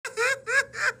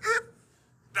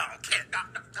You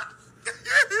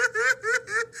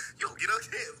don't get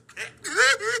upstairs.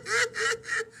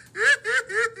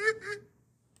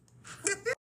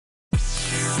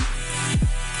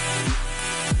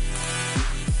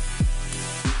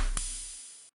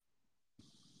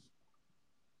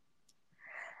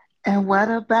 And what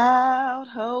about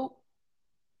hope?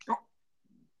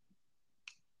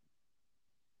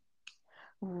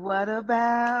 What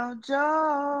about joy?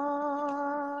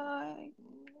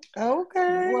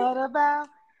 Okay. What about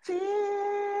tears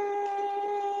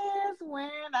when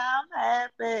I'm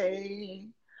happy?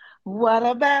 What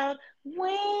about wings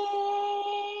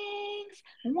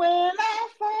when I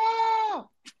fall?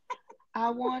 I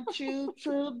want you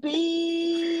to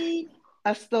be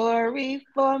a story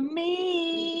for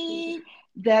me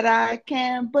that I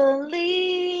can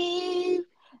believe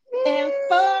in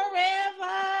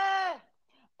forever.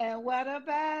 And what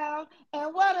about,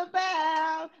 and what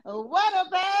about, what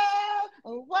about,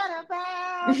 what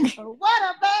about,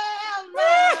 what about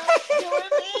love, you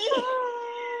and me?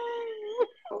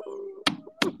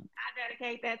 I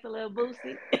dedicate that to little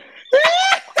Boosie.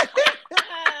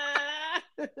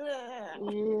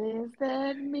 Is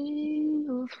that me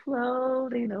who's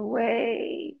floating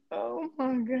away? Oh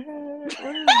my God.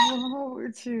 What is wrong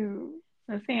with you?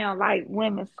 It sounds like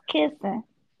women's kissing.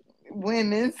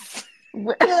 Women's.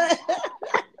 I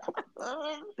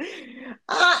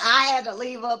had to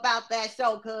leave about that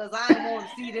show because I didn't want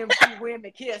to see them two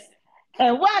women kissing.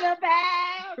 And what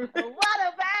about love?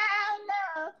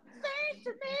 Say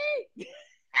to me.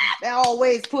 They're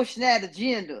always pushing that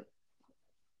agenda.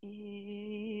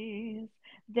 Is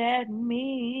that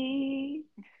me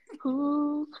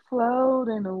who's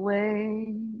floating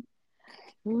away?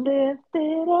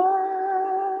 Lifted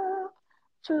up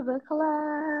to the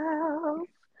clouds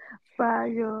by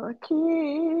your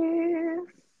kiss.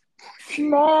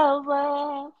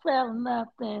 Never felt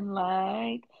nothing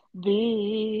like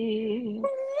this.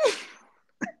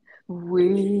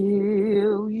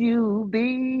 Will you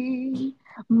be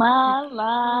my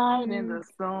light in the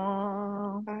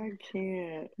storm? I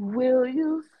can't. Will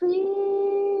you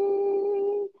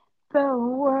see the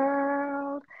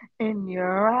world in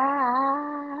your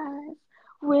eyes?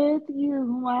 With you,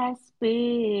 my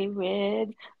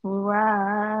spirit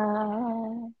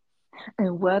rise.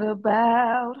 And what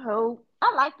about hope?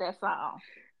 I like that song.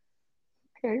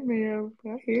 Okay, ma'am.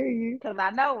 I hear you. Cause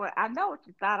I know what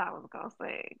you thought I was gonna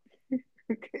say.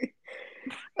 Okay.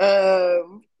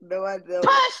 No, I don't.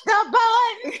 Push the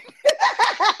button.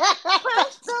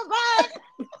 Push the button.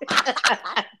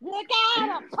 You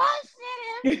gotta push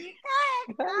it if you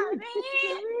can't come in.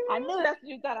 I knew that's what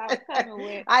you thought I was coming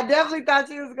with. I definitely thought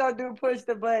you was gonna do push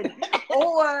the button,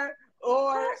 or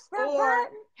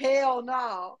hell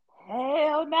no.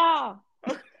 Hell no.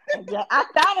 I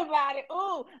thought about it.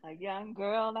 Ooh, a young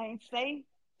girl ain't safe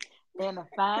in a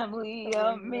family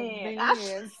of men.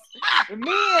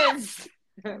 Men's.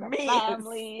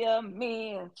 Family of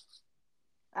men.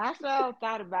 I sure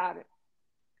thought about it.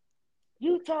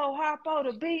 You told Harpo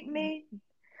to beat me.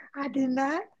 I did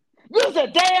not. You's a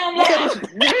damn liar.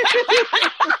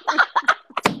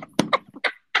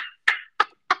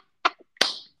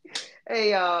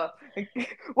 Hey y'all,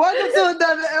 welcome to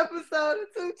another episode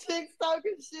of Two Chicks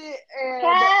Talking Shit. And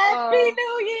Happy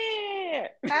New Year!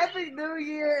 Happy New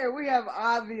Year! And we have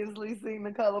obviously seen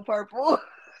The Color Purple.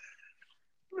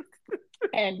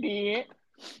 And did.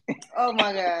 Oh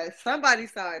my God, somebody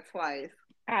saw it twice.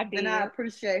 I did. And I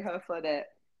appreciate her for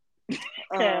that.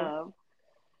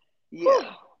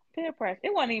 Yeah. Peer pressure.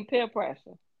 It wasn't even peer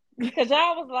pressure. Because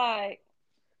y'all was like,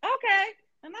 okay.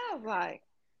 And I was like,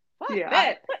 fuck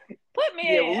that. Put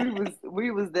me in. Well,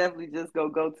 we was definitely just gonna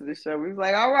go to the show. We was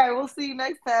like, all right, we'll see you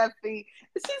next time, Fee.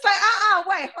 And she's like,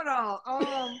 wait, hold on.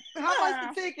 How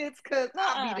much the tickets? Cause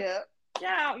I'll be there.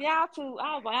 Y'all too.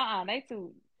 I was like,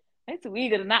 they too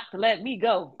eager not to let me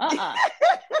go. What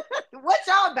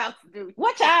y'all about to do?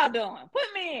 What y'all doing?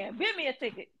 Put me in. Give me a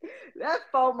ticket. That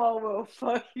FOMO will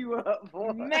fuck you up,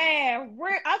 boy. Man,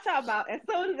 I'm talking about as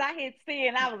soon as I hit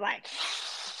sin, I was like,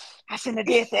 I shouldn't have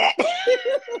did that.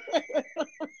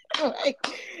 Like,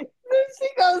 then she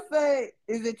gonna say,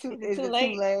 is it too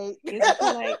late? Is it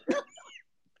too late?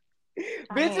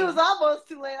 Bitch, it was almost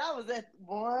too late. I was at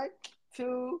 1,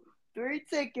 2, 3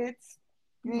 tickets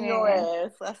in your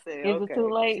ass. I said, is it too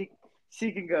late?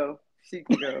 She can go. She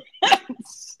can go.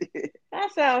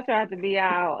 That's how I tried to be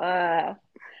all,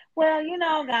 well,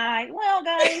 guys,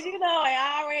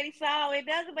 I already saw it.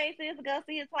 Doesn't make sense to go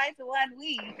see it twice in 1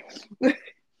 week.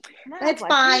 It's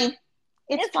fine.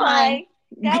 It's fine.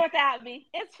 Go without me.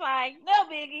 It's fine. No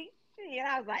biggie. And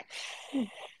I was like,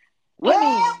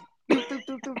 well,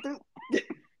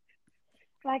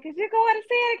 like, "Is you going to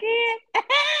see it again?"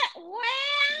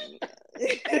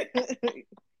 Well,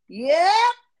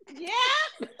 Yep. yeah.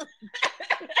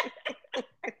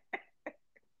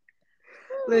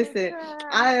 Oh, Listen, God.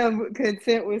 I am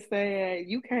content with saying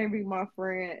you can't be my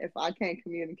friend if I can't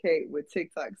communicate with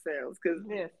TikTok sounds because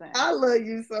Listen, I love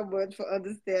you so much for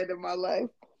understanding my life.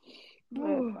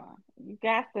 listen. You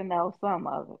got to know some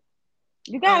of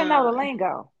it. You got to know uh, the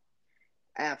lingo.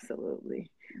 absolutely.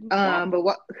 You got But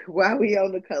while we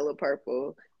on the color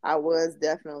purple, I was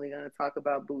definitely going to talk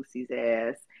about Boosie's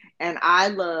ass, and I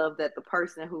love that the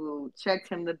person who checked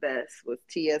him the best was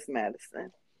T.S.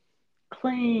 Madison.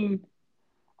 clean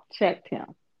checked him.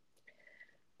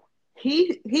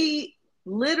 He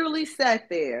literally sat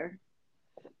there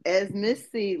as Miss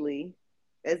Seeley,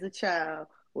 as a child,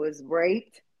 was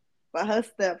raped by her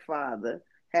stepfather,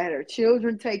 had her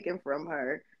children taken from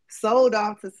her, sold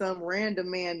off to some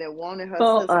random man that wanted her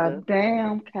For a sister.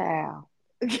 damn cow.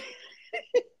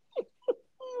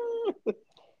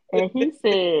 And he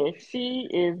said she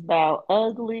is about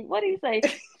ugly. What do you say?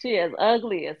 She is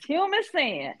ugly as human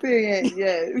sin. Saying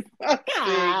yes. I said,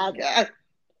 God. God.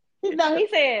 No, he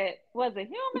said, was it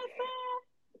human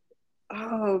sin?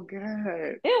 Oh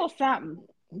God. It was something.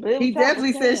 It was He something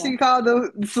definitely with said sin. she called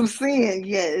them some sin,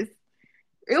 yes.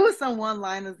 It was some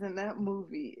one-liners in that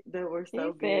movie that were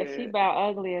so He said she good. about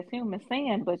ugly as human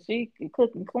sin, but she could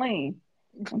cook and clean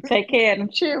and take care of them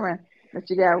children that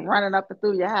you got running up and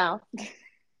through your house.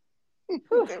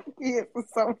 Whew. Them kids were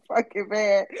so fucking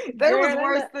bad. They was Girl, they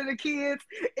worse look, than the kids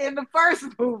in the first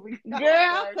movie. I was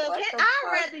girl, like, cause what the I'd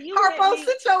fuck? rather you hit Harpo, me.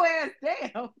 sit your ass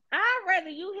down. I'd rather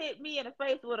you hit me in the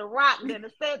face with a rock than to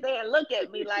sit there and look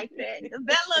at me like that. Cause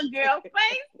that little girl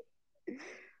face,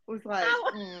 Was like, I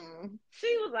was,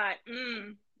 she was like,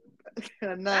 I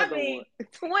another one. mean,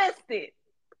 twisted.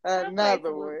 Her face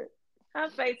Another was one. her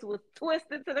face was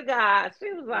twisted to the gods.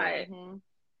 She was like,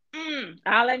 Hmm.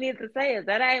 all I need to say is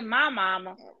that ain't my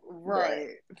mama. But Right.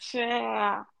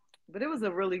 yeah, But it was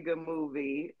a really good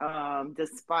movie.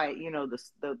 Despite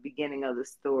the beginning of the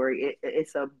story, it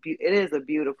is a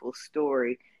beautiful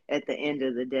story at the end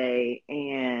of the day,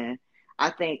 and I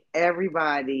think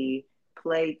everybody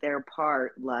played their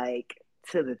part like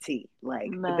to the T.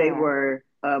 Like they man, were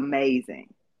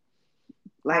amazing.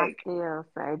 I Like still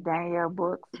say Danielle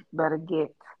Brooks better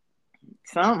get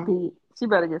some, she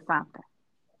better get something.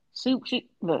 She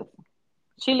listen,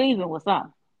 she leaving with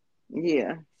something.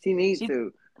 yeah, she need She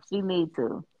to. she need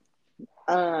to.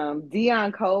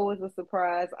 Dion Cole was a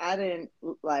surprise. I didn't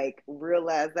like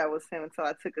realize that was him until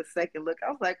I took a second look.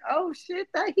 I was like, "Oh shit,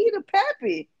 that he the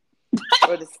pappy."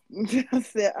 Or I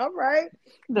said, "All right,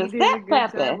 The he did a step good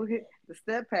job Pepe. with the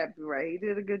step pappy, right? He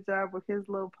did a good job with his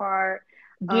little part."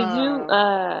 Did you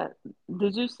Um,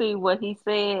 did you see what he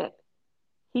said?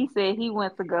 He said he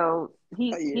went to go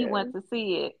he yeah, went to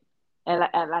see it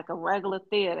at like a regular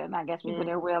theater, and I guess people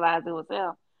didn't mm-hmm. realize it was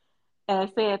him. And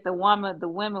it said the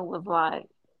women was like,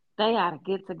 they ought to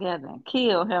get together and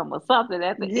kill him or something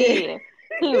at the Yeah, end.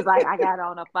 He was like, I got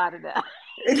on up out of there.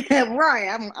 yeah, right.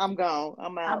 I'm gone.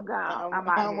 I'm I'm out. gone. I'm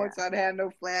I out don't want here. y'all to have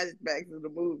no flashbacks of the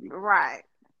movie. Right.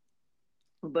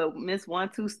 But Miss One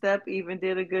Two Step even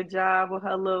did a good job with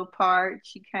her little part.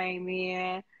 She came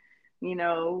in.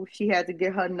 She had to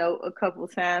get her note a couple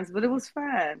times, but it was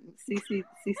fine.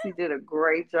 Cece did a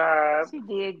great job. She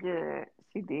did good.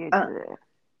 She did Uh, good.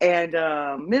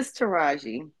 and Miss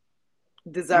Taraji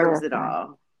deserves it Listen,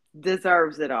 all.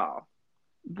 Deserves it all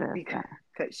listen.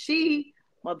 because she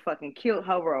motherfucking killed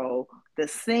her role. The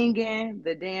singing,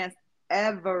 the dance,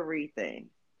 everything,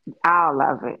 All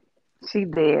of it. She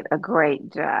did a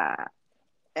great job.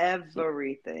 She,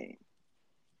 everything.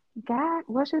 God,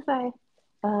 what she say?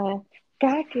 Uh,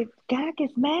 God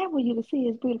gets mad when you see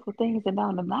his beautiful things and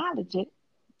don't acknowledge it.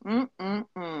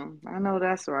 I know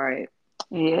that's right.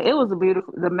 Yeah, it was a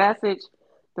beautiful the message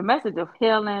of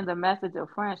healing, the message of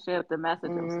friendship, the message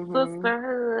of Mm-hmm.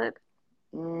 sisterhood.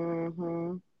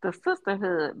 Mm-hmm. The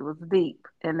sisterhood was deep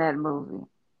in that movie.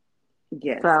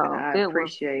 Yes, and So I it was,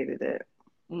 appreciated it.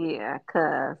 yeah,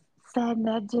 cause sat in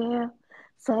that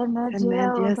And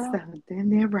then jail, just something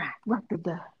there, right? right to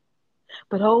die.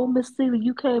 But old Miss Celia,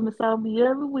 you came and saw me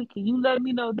every week, and you let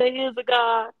me know there is a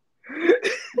God.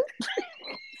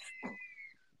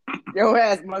 Your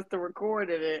ass must have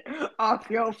recorded it off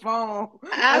your phone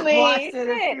I and mean, watched it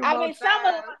a shit. few I more mean,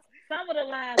 times. some of the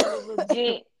lines were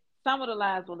legit. Some of the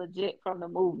lines were legit from the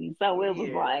movie, so it was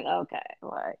Yeah, like, okay,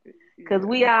 like, cause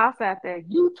we yeah, all sat there.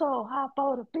 You told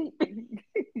Hoppo to beat me.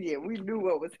 yeah. We knew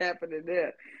what was happening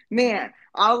there. Man,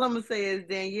 all I'm gonna say is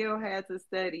Danielle had to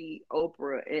study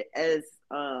Oprah as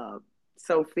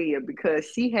Sophia because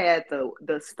she had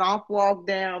the stomp walk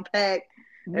down pack.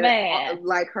 Man.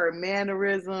 like her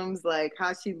mannerisms, like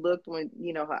how she looked when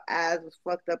her eyes was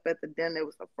fucked up at the dinner. It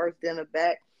was her first dinner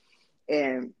back,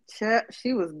 and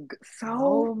she was so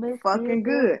Oh, Miss fucking Silver.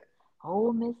 good.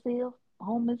 Oh, Miss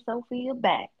Sophia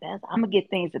back. I'm gonna get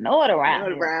things in order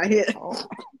around here. Around here.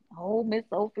 Miss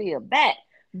Sophia back.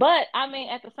 But I mean,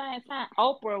 at the same time,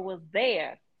 Oprah was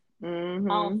there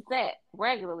on set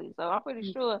regularly, so I'm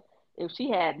pretty sure if she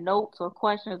had notes or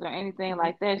questions or anything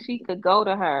like that, she could go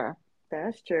to her.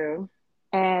 That's true.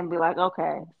 And be like,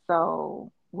 okay,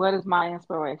 so what is my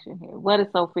inspiration here? What is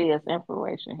Sophia's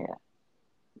inspiration here?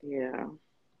 Yeah.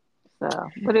 So,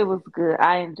 but it was good.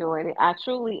 I enjoyed it. I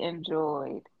truly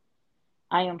enjoyed.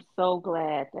 I am so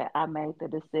glad that I made the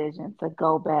decision to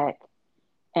go back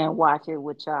and watch it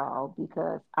with y'all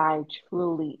because I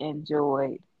truly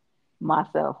enjoyed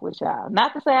myself with y'all.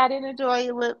 Not to say I didn't enjoy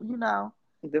it with, The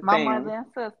my mother fam.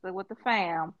 and sister with the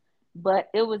fam, but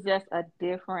it was just a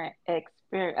different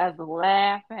experience. I was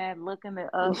laughing, looking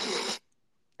at us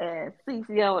and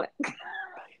CCO.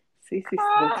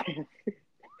 Cece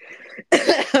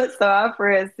so so our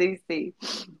friend Cece,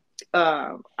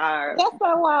 our That's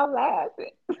why I'm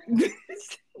laughing.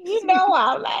 You know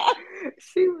why I'm laughing.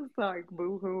 she was like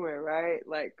boo-hooing, right?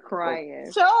 Like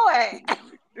crying. Sure.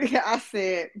 I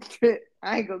said,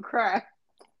 I ain't gonna cry,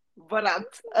 but I'm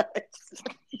touched.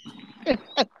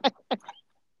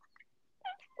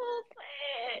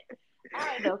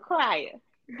 I ain't no crier,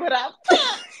 but I'm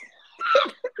touched.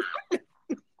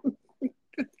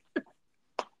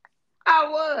 I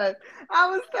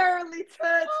was thoroughly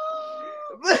touched.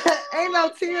 But ain't no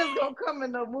tears gonna come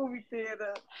in the movie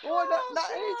theater. Or no,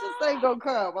 it just ain't gonna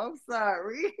come. I'm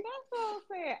sorry. That's what I'm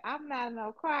saying. I'm not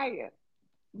no crier,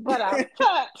 but I'm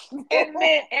touched. And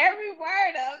then every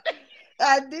word of it.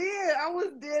 I did. I was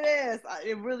dead ass.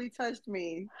 It really touched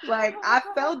me. Like I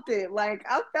felt it.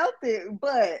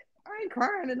 But I ain't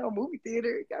crying in no movie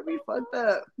theater. It got me fucked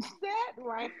up. That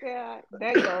right there,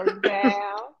 that goes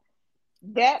down.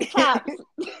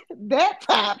 That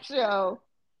top show.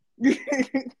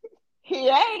 He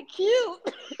ain't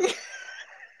cute.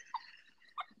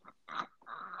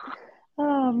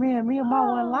 Oh man, me and my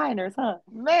one-liners, huh?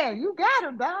 Man, you got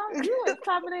him, dog. You is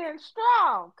coming in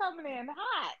strong, coming in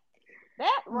hot.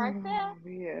 That right there,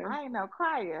 Yeah. I ain't no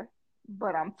crier,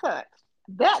 but I'm touched.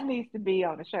 That needs to be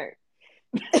on the shirt.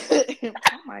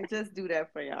 I might just do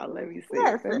that for y'all. Let me see.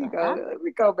 Listen, Let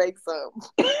me go make some.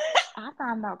 I'm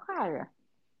not no crier,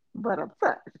 but I'm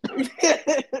touched.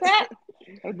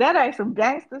 That ain't some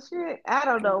gangster shit. I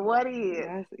don't know what is.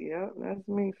 That's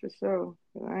me for sure.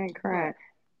 I ain't crying. But,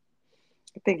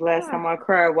 I think last time I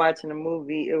cried watching a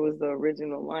movie, it was the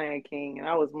original Lion King, and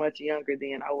I was much younger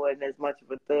then. I wasn't as much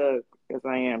of a thug as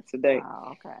I am today.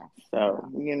 oh, okay. So,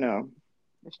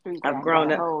 The streets I've ain't got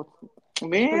grown a up. hold. The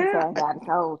streets Man, ain't got a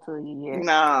hold to you yet.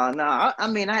 no. I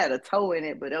mean, I had a toe in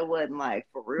it, but it wasn't like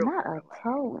for real. Not a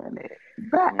toe in it.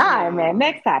 But all right, man.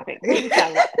 Next topic. What we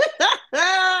talking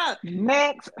about?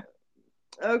 Next.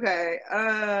 Okay.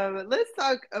 Let's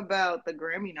talk about the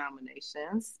Grammy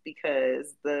nominations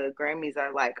because the Grammys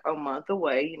are like a month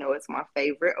away. It's my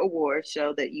favorite award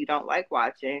show that you don't like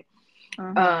watching.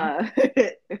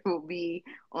 It will be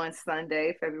on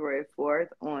Sunday, February 4th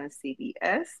on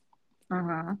CBS.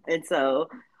 And so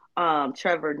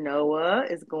Trevor Noah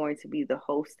is going to be the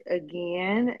host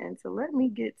again. And so let me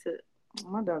get to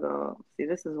my dog. See,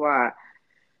 this is why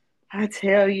I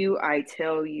tell you,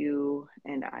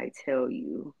 and I tell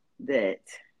you that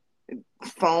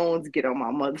phones get on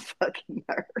my motherfucking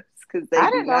nerves because they I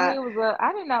do didn't know not. he was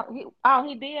I didn't know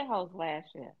he did host last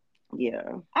year.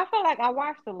 Yeah. I feel like I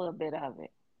watched a little bit of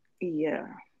it. Yeah.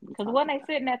 Because when they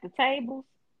sitting at the tables,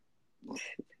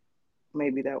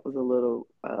 maybe that was a little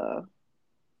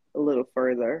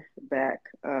further back.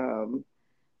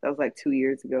 That was like 2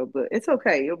 years ago, but it's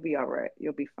okay. You'll be all right.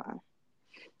 You'll be fine.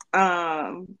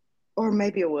 Or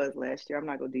maybe it was last year. I'm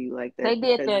not gonna do you like that. they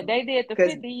did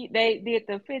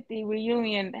the 50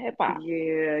 reunion hip hop.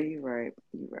 Yeah, you're right.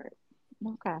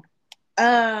 Okay.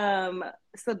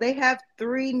 So they have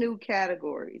 3 new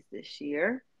categories this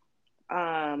year.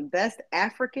 Best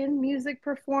African music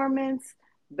performance,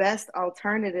 best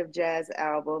alternative jazz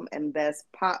album, and best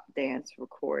pop dance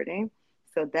recording.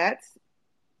 So that's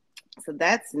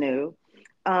new.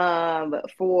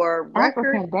 For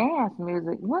record, African dance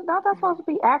music. What? Not that supposed to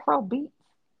be Afro beats?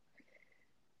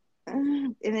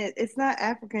 and it's not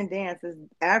African dance; it's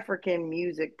African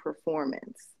music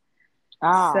performance.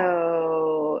 Oh,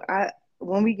 So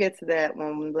when we get to that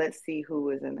one, let's see who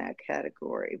is in that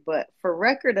category. But for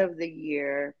record of the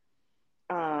year,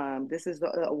 this is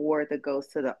the award that goes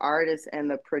to the artists and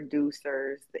the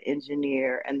producers, the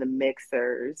engineer and the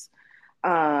mixers.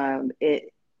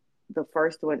 It the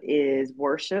first one is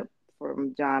Worship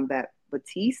from John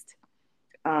Baptiste.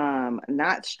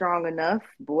 Not Strong Enough,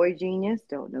 Boy Genius.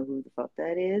 Don't know who the fuck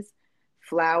that is.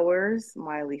 Flowers,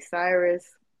 Miley Cyrus.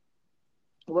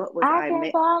 What was I I can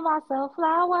made? buy myself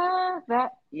flowers.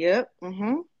 That Yep.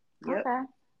 Yep. okay.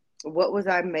 What was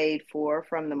I made for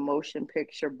from the motion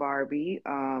picture Barbie?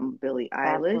 Billie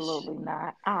Eilish. Absolutely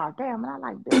not. Oh damn it, I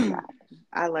like Billy Eilish.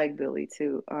 I like Billie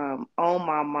too. On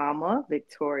My Mama,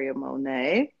 Victoria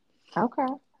Monet. Okay.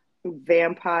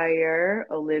 Vampire,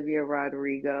 Olivia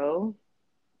Rodrigo.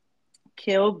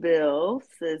 Kill Bill,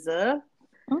 SZA.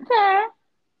 Okay.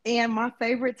 And my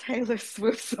favorite Taylor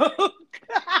Swift song,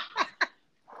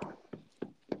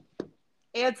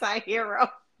 Anti-Hero.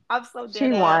 I'm so She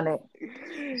dead ass. won it.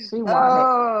 She won it.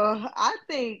 Oh, I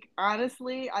think,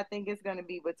 honestly, I think it's going to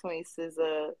be between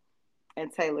SZA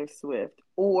and Taylor Swift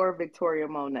or Victoria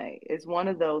Monet. It's one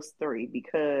of those three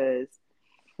because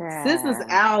SZA's Yeah.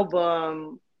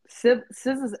 album,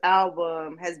 SZA's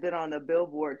album has been on the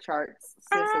Billboard charts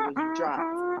since it was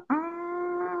dropped.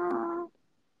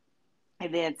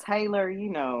 And then Taylor,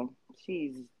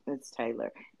 it's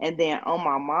Taylor. And then On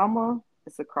My Mama,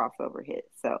 it's a crossover hit.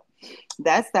 So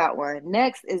that's that one.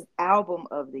 Next is Album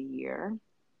of the Year.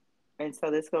 And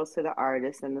so this goes to the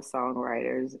artists and the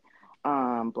songwriters.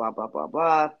 Blah, blah, blah,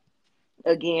 blah.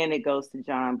 Again, it goes to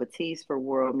John Batiste for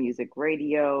World Music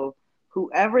Radio.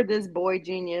 Whoever this boy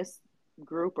genius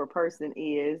group or person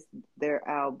is, their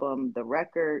album, The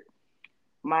Record.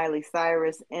 Miley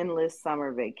Cyrus, Endless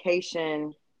Summer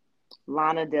Vacation.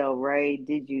 Lana Del Rey,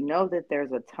 Did You Know That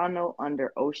There's a Tunnel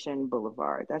Under Ocean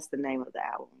Boulevard? That's the name of the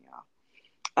album,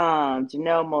 y'all.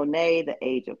 Janelle Monáe, The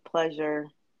Age of Pleasure.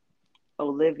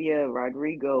 Olivia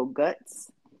Rodrigo,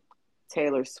 Guts.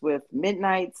 Taylor Swift,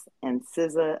 Midnights. And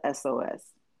SZA, SOS.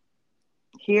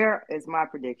 Here is my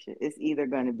prediction. It's either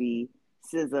going to be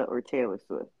SZA or Taylor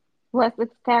Swift. What's the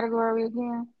category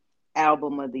again?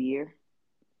 Album of the Year.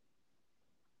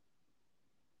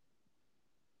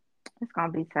 It's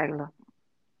gonna be Taylor.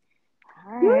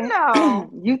 All You right. know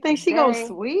You think she gonna they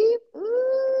sweep? Ooh.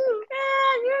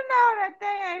 yeah, you know that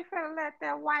they ain't finna let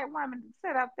that white woman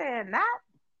sit up there and not.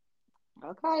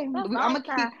 Okay. I'm That's the gonna only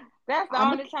keep. time. That's the I'm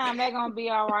gonna. only time they're gonna be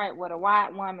all right with a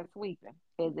white woman sweeping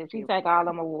is if she take all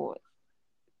them awards.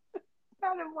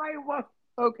 Not a white woman.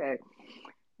 Okay.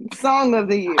 Song of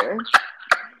the Year.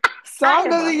 I Song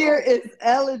am of the a Year is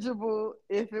eligible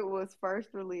if it was first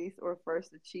released or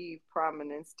first achieved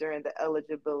prominence during the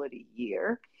eligibility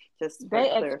year. Just for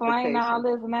They explain all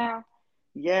clarification. this now.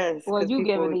 Yes, Well, because you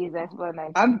giving people. these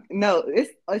explanations. I'm no.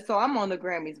 It's so I'm on the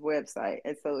Grammys website,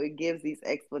 and so it gives these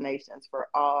explanations for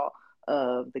all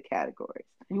of the categories.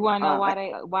 You wanna know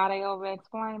why they over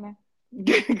explaining?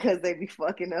 Because they be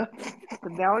fucking up.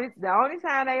 The only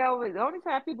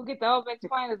time people get to over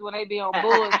explain is when they be on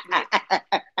bullshit.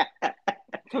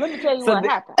 So let me tell you So, what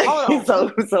happened. Hold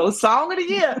on. so song of the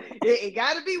year, it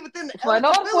got to be within the For in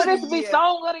order for this eligibility to be year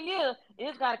song of the year,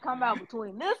 it's got to come out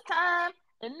between this time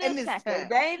and and this this time. Cause time.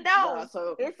 they No, know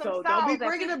so it's some so don't be songs that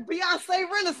bringing the people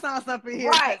Beyonce Renaissance up in here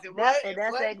right. because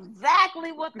That's what?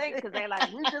 exactly what they because they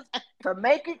like we just to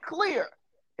make it clear.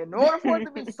 In order for it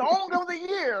to be song of the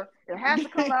year, it has to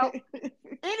come out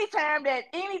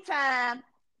anytime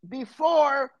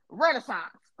before Renaissance.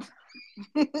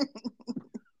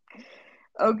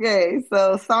 Okay,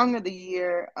 so song of the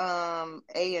year,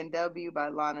 A&W by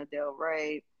Lana Del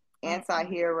Rey,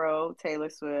 Anti-Hero, Taylor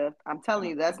Swift. I'm telling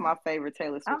you, that's my favorite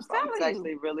Taylor I'm Swift song. It's telling you,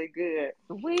 actually really good.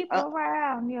 sweep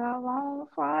around your own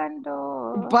front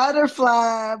door.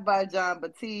 Butterfly by John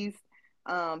Batiste,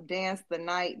 Dance the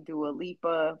Night, Dua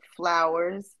Lipa,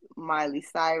 Flowers, Miley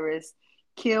Cyrus,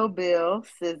 Kill Bill,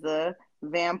 SZA,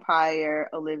 Vampire,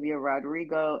 Olivia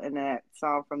Rodrigo, and that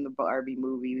song from the Barbie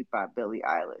movie by Billie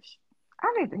Eilish.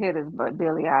 I need to hear this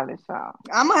Billie Eilish song.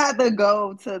 I'm gonna have to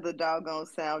go to the doggone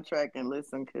soundtrack and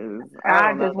listen because I I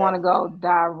don't know just want that to go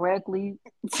directly.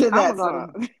 to I'm that gonna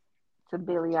go song to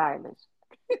Billie Eilish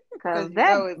because because you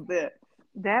that know it's there.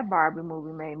 that Barbie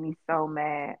movie made me so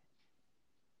mad.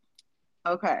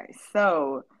 Okay,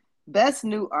 so best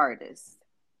new artist.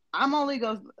 I'm only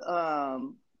gonna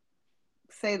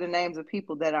say the names of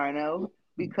people that I know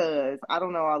because I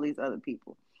don't know all these other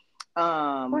people.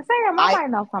 Well, Sam, I I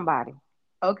might know somebody.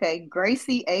 Okay,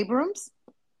 Gracie Abrams.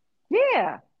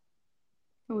 Yeah,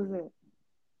 Who is it?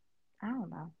 I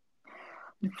don't know.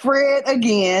 Fred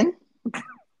again.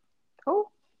 Who?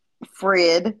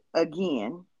 Fred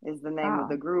again is the name of Oh,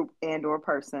 the group and or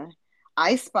person.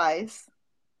 Ice Spice,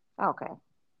 okay,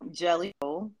 Jelly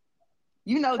Roll.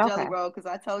 You know Jelly okay. Roll because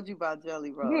I told you about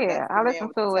Jelly Roll. Yeah, That's the I man listened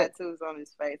with the to it. tattoos on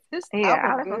his face. His Yeah, album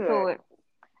I listened to good. it.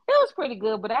 It was pretty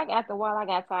good, but after a while I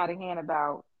got tired of hearing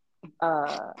about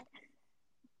uh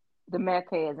the meth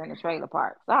heads in the trailer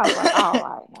park. So I was like, all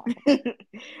right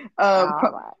now. um,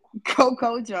 All right.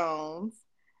 Coco Jones,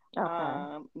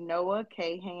 Okay. Noah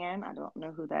Kahan. I don't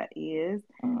know who that is.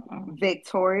 Mm-mm.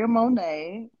 Victoria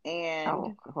Monet and Oh,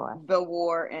 of course. The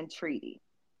War and Treaty.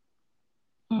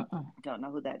 Mm-mm. Don't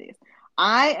know who that is.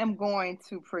 I am going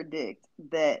to predict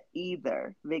that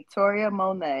either Victoria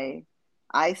Monet,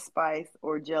 Ice Spice,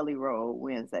 or Jelly Roll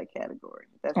wins that category.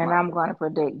 That's And my I'm going to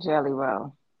prediction. predict Jelly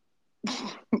Roll.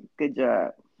 Good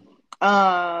job.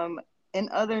 Um, in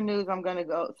other news, I'm gonna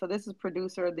go. So this is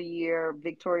producer of the year.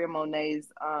 Victoria Monet's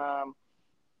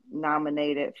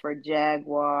nominated for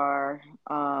Jaguar.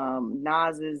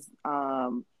 Nas is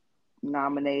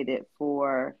nominated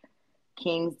for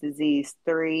King's Disease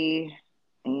 3.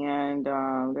 And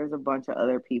there's a bunch of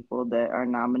other people that are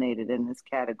nominated in this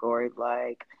category,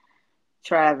 like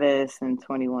Travis and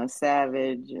 21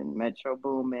 Savage and Metro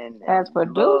Boomin As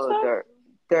and Lil producer?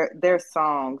 Durk. Their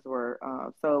songs were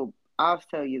so I'll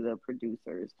tell you the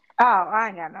producers Oh, I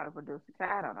ain't got no producer.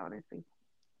 I don't know this people.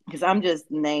 because I'm just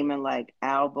naming like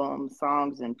albums,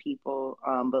 songs, and people.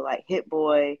 But like Hit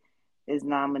Boy is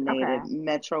nominated, Okay.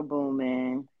 Metro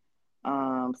Boomin,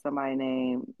 somebody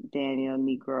named Daniel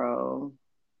Negro,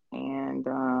 and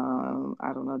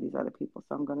I don't know these other people,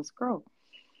 so I'm gonna scroll.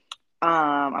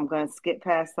 I'm gonna skip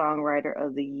past songwriter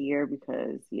of the year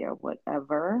because yeah,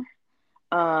 whatever.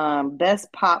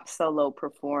 Best pop solo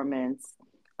performance.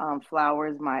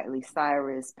 Flowers, Miley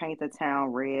Cyrus, Paint the Town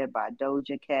Red by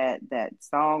Doja Cat, that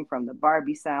song from the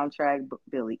Barbie soundtrack,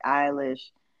 Billie Eilish,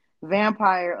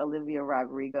 Vampire, Olivia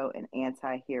Rodrigo, and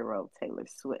Anti-Hero, Taylor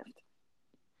Swift.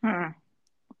 Hmm.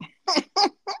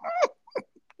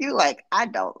 You like, I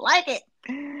don't like it.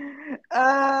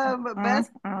 Mm, Best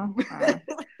mm, mm.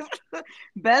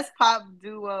 best pop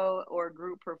duo or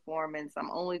group performance.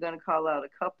 I'm only gonna call out a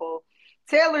couple.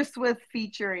 Taylor Swift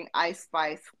featuring Ice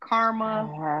Spice, Karma,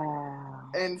 Ah.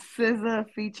 and SZA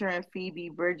featuring Phoebe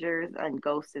Bridgers and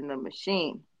Ghost in the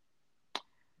Machine.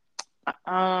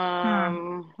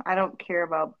 Hmm. I don't care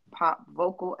about pop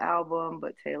vocal album,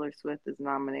 but Taylor Swift is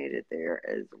nominated there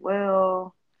as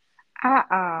well.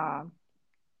 I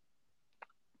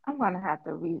I'm gonna have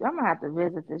to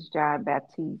visit this John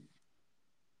Baptiste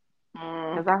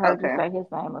because I heard you Okay. say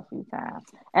his name a few times,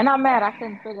 and I'm mad I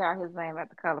couldn't figure out his name at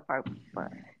the Color Purple.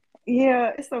 But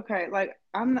Yeah, it's okay. Like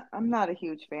I'm not a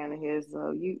huge fan of his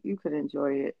though. You could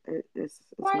enjoy it. It's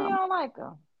why you not. don't like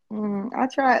him? I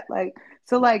tried like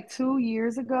so like 2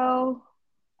 years ago,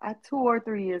 2 or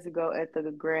 3 years ago at the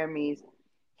Grammys,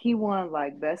 he won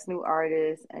like best new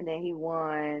artist, and then he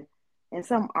won in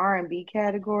some R&B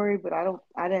category, but I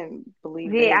didn't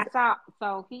believe that Yeah, his. I saw.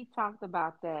 So he talked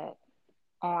about that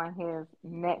on his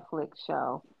Netflix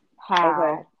show. Okay.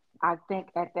 How I think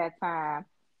at that time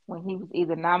when he was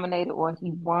either nominated or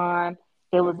he won,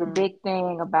 it was a Mhm. big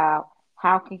thing about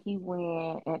how can he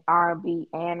win in R&B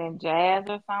and in jazz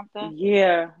or something.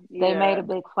 Yeah, They made yeah. a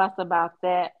big fuss about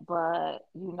that, but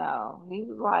he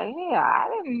was like, "Yeah, I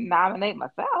didn't nominate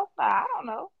myself. I don't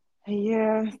know."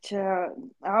 Yeah,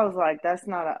 child. I was like, that's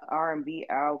not an R&B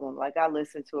album. Like, I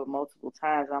listened to it multiple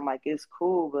times. I'm like, it's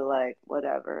cool, but like,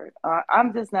 whatever.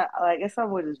 I'm just not like it's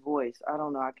something with his voice. I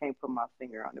don't know. I can't put my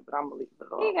finger on it, but I'm gonna leave it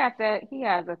He alone. got that. He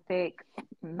has a thick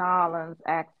Nolans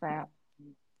accent.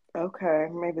 Okay,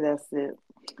 maybe that's it.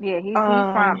 Yeah,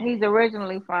 Um. he's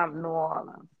originally from New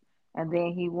Orleans, and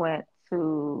then he went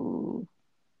to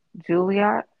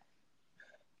Juilliard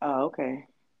Oh, okay.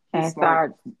 He's and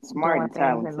smart, started smart doing and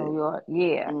things in New talented. York.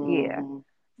 Yeah, yeah. Hmm.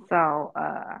 So,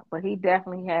 but he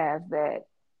definitely has that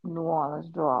New Orleans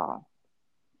drawl.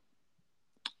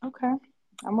 Okay,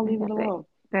 I'm gonna He leave it got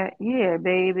that alone. yeah,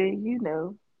 baby.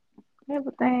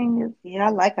 Everything is Yeah, I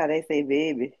like how they say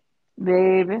baby.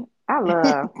 baby. I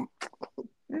love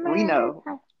We man.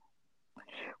 know.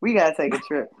 We gotta take a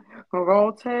trip. We're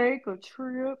gonna take a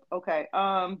trip. Okay.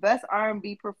 Best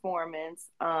R&B performance.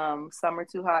 Summer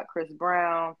Too Hot, Chris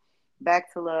Brown.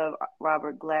 Back to Love,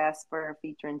 Robert Glasper,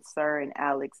 featuring Sir and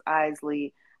Alex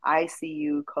Isley.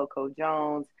 ICU, Coco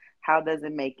Jones. How Does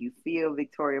It Make You Feel,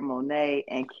 Victoria Monet,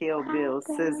 and Kill How Bill,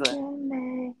 does SZA. it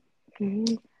make you?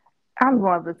 I'm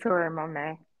going Victoria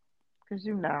Monet because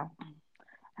how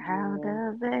Yeah.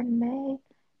 does it make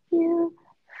you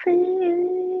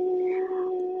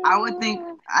I would think.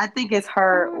 feel? I think it's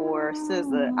her or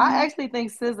SZA. I actually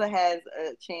think SZA has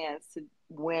a chance to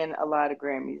win a lot of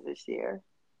Grammys this year.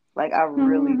 Like I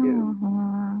really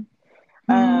do.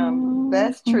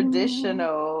 Best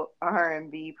traditional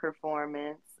R&B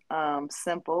performance.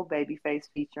 Simple, Babyface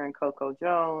featuring Coco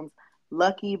Jones.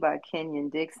 Lucky by Kenyon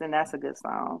Dixon. That's a good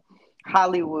song.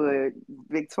 Hollywood,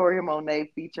 Victoria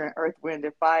Monet featuring Earth, Wind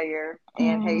and Fire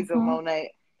and Hazel Mm-hmm.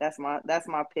 Monet. That's my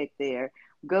pick there.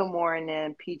 Good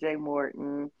Morning, PJ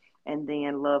Morton, and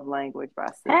then Love Language by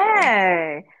SZA.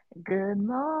 Hey, good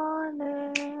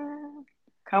morning.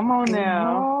 Come on Good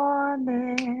now.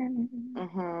 morning. Hmm.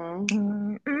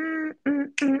 Mm, mm, mm, mm,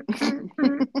 mm, mm,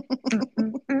 mm, mm, mm,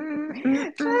 mm,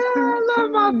 mm, mm, I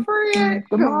love my mm, friend. mm.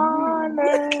 Good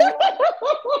morning.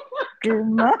 Good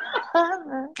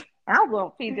morning. I'm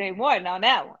going PJ Morton on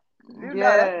that one. You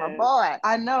know that's my Yes, boy.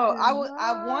 I know. Good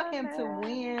I want him to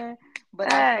morning. win,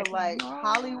 but I Hey, feel good like morning.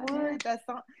 Hollywood. That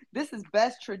song. This is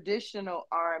best traditional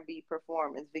R&B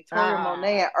performance. Victoria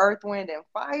Monet Ah, and Earth, Wind and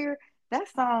Fire. That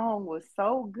song was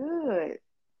so good.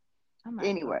 I'm gonna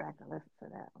have to go Anyway, back and listen to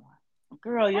that one.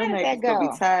 girl, your How did that neighbor's gonna be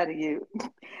go? tired of you.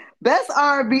 Best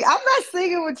R&B. I'm not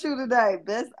singing with you today.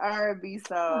 Best R&B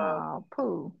song. Oh,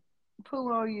 poo.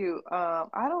 Poo on you. I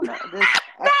don't know this.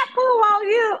 That poo on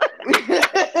you.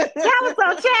 That was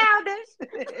so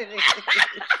childish.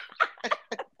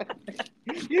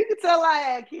 You can tell I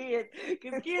had kids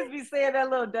because kids be saying that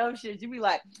little dumb shit. You be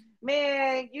like,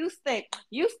 man, you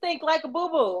stink like a boo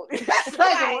boo. That's like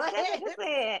Right. what? That's what you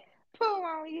said. Poo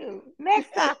on you.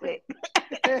 Next topic.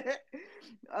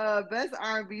 Best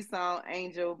R&B song,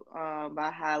 Angel,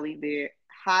 by Halle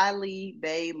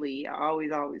Bailey.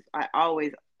 I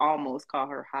always almost call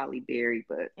her Halle Berry,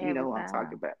 but you know Every who I'm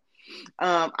talking time.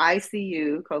 about.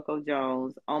 ICU, Coco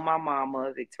Jones, On My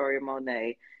Mama, Victoria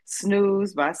Monet,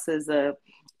 Snooze by SZA,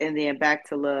 and then Back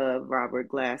to Love, Robert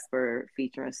Glasper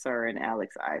featuring Sir and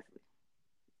Alex Isley.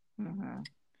 Mm-hmm.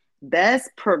 Best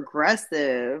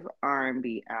progressive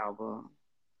R&B album.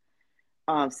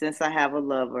 Since I Have a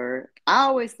Lover, I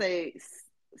always say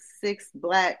Six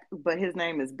Black, but his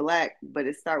name is Black, but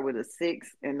it start with a six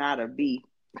and not a B.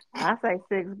 I say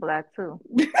six black too.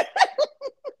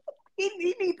 He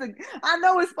needs to. I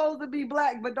know it's supposed to be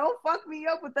black, but don't fuck me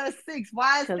up with that six.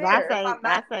 Why is Cause I there if say I'm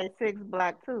not I say six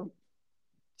black too.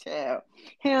 child?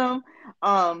 Him,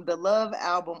 the Love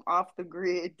album, Off the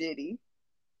Grid, Diddy.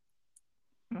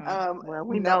 Mm. Well,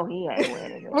 we No, know he ain't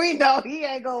winning it. we know he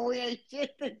ain't gonna win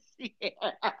shit this year.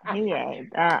 He ain't.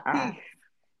 he,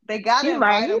 they gotta He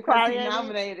might. invite him He because probably he ain't even.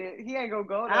 nominated. He ain't gonna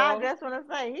go I though. just want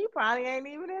to say he probably ain't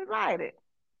even invited.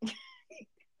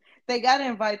 They gotta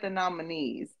invite the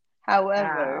nominees. Ah,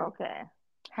 However, okay.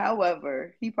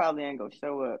 However, he probably ain't gonna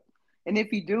show up. And if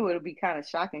he do, it'll be kind of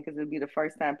shocking because it'll be the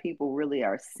first time people really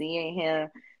are seeing him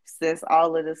since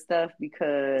all of this stuff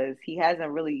because he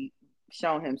hasn't really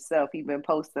shown himself. He's been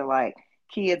posting like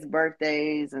kids'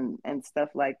 birthdays and stuff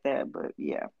like that. But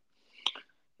yeah.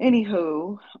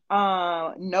 Anywho,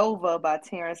 Nova by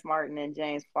Terrence Martin and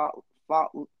James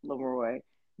Fauntleroy.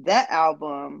 That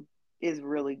album is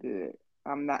really good.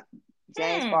 I'm not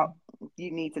James Fault. Hmm.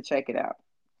 You need to check it out.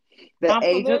 The I'm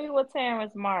Age of familiar with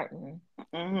Terrence Martin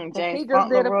because James he just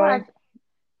did a Fauntleroy. project.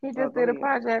 He Oh, just go did a ahead.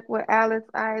 project with Alex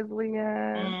Isley.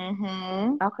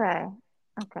 Mm-hmm. Okay.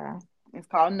 Okay. It's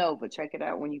called Nova. Check it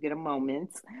out when you get a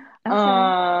moment.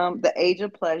 Okay. The Age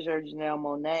of Pleasure, Janelle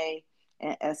Monáe,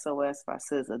 and SOS by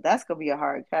SZA. That's gonna be a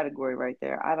hard category right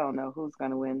there. I don't know who's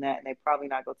gonna win that, and they probably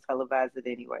not gonna televise it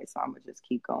anyway. So I'm gonna just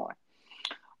keep going.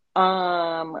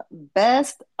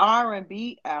 Best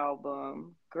R&B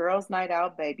album, Girls Night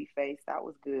Out, Babyface. That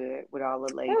was good with all the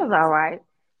It was ladies. all right,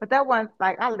 but that wasn't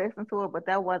like I listened to it, but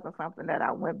that wasn't something that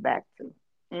I went back to.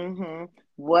 Mm-hmm.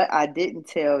 What I Didn't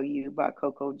Tell You by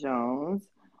Coco Jones.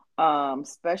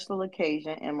 Special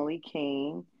Occasion, Emily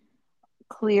King.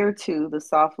 Clear 2, the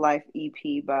Soft Life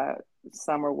EP by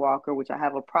Summer Walker, which I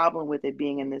have a problem with it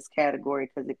being in this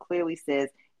category because it clearly says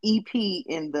EP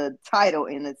in the title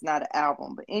and it's not an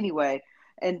album. But anyway,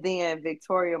 and then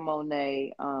Victoria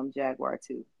Monet, Jaguar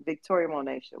 2. Victoria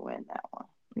Monet should win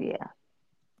Yeah.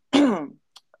 that one.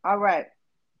 All right.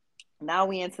 Now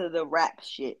we into the rap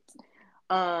shit.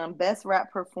 Best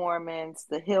rap performance,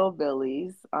 The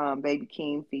Hillbillies, Baby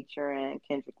King featuring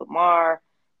Kendrick Lamar,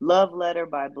 Love Letter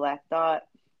by Black Thought,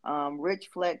 Rich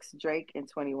Flex, Drake, and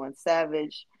 21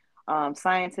 Savage,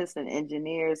 Scientists and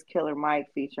Engineers, Killer Mike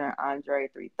featuring Andre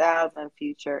 3000,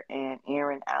 Future, and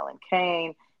Aaron Allen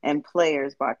Kane, and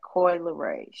Players by Coy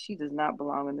Leray. She does not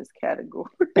belong in this category.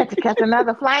 Bet you catch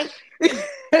another flight.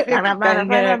 Gotta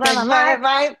get a good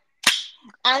vibe.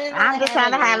 I just want I'm to just have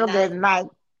trying a to have good a good night. night.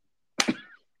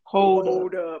 Hold up.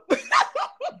 Hold up.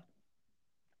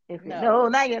 If you know, No.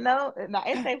 now you know. Now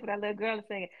it's safe for that little girl to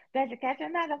sing it. Bet you catch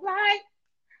another flight.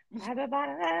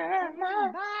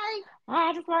 Bye.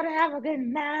 I just want to have a good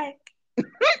night. All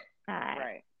right.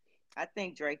 Right. I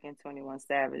think Drake and 21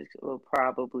 Savage will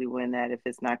probably win that if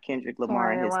it's not Kendrick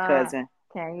Lamar and his 21. cousin.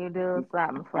 Can you do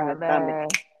something On for the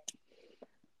stomach.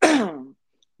 me?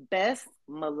 Best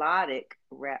melodic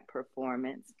rap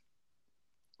performance.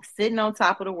 Sitting on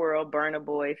Top of the World, Burna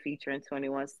Boy featuring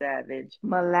 21 Savage.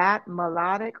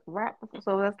 Melodic rap.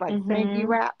 So that's like singy Mm-hmm.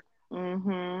 rap.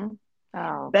 Mm-hmm.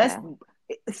 Oh, Best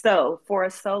okay. so for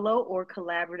a solo or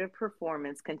collaborative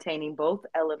performance containing both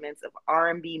elements of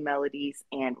R&B melodies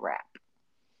and rap.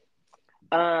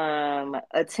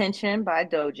 Attention by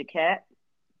Doja Cat.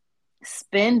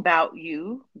 Spin Bout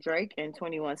You, Drake and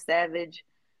 21 Savage.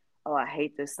 Oh, I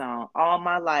hate this song. All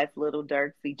My Life, Little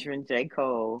Dirk featuring J.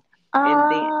 Cole.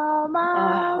 And then, All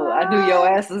oh, I knew your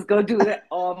my ass was gonna do that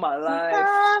all my life.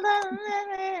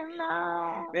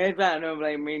 life. There's not no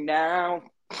blame me now.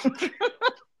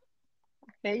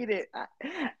 Hate it.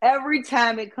 Every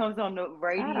time it comes on the I don't listen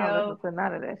radio, to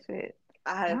none of that shit.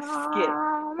 I skip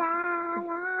All my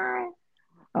life.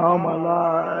 All all my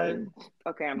my life. life.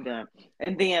 Okay, I'm done.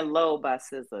 And then Low by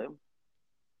SZA.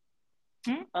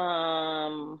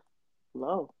 Hmm?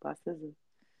 Low by SZA.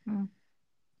 Hmm.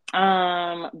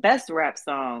 Best rap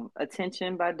song: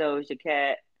 Attention by Doja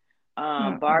Cat.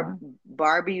 Mm-mm.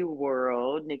 Barbie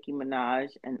World, Nicki Minaj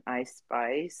and Ice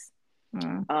Spice.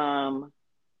 Mm. Um,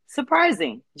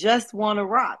 Surprising, Just Wanna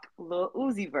Rock, Lil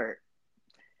Uzi Vert.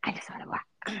 I just want to rock.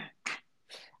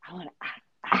 I wanna.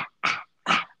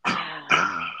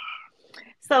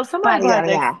 So somebody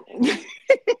Body, gonna have yada, to. yada.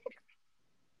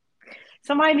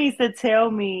 Somebody needs to tell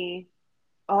me.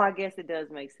 Oh, I guess it does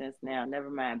make sense now. Never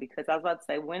mind, because I was about to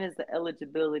say, when is the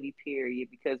eligibility period?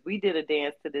 Because we did a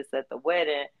dance to this at the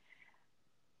wedding,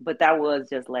 but that was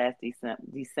just last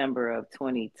December of Yeah,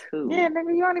 22.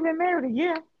 nigga, you only been married a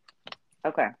year.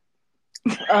 Okay.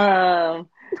 Um,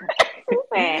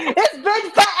 Man. it's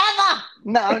been forever.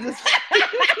 No, I'm just.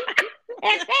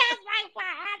 It feels like forever.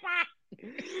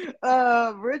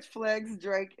 Rich Flex,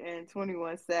 Drake, and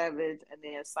 21 Savage, and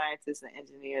then scientists and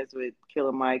engineers with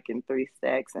Killer Mike and Three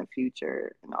Stacks and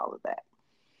Future and all of that.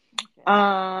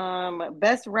 Okay.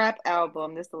 Best rap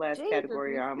album. This is the last Jesus,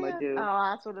 category we I'm gonna still. do. Oh,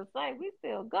 I was gonna say we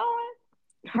still going.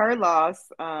 Her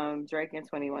Loss, Drake and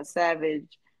 21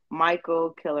 Savage,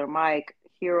 Michael, Killer Mike,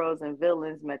 Heroes and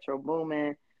Villains, Metro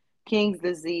Boomin, King's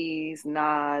Disease,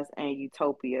 Nas, and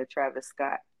Utopia, Travis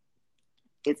Scott.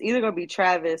 It's either gonna be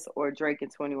Travis or Drake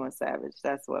and 21 Savage.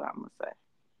 That's what I'm gonna say.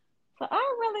 So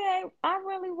I really ain't. I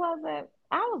really wasn't.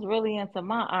 I was really into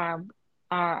my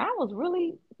I was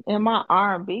really in my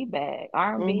R&B bag.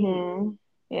 R&B. Mm-hmm.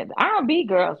 Yeah, the R&B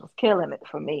girls was killing it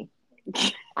for me.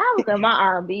 I was in my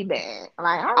R&B bag.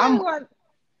 Like I'm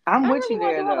I'm I with really you wasn't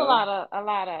there doing though. a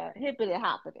lot of hippity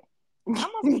hoppity. I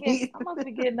must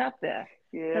be getting up there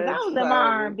because Yeah, I it's was in my childish.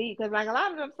 R&B. Because like a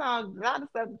lot of them songs, a lot of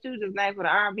stuff that you just named for the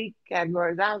R&B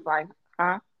categories, I was like,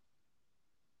 huh?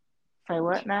 Say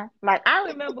what now? Like I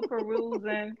remember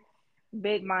perusing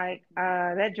Big Mike.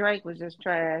 That Drake was just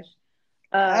trash.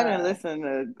 I didn't Uh, listen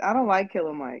to. I don't like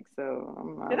Killer Mike, so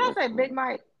I'm did not I say Big listening.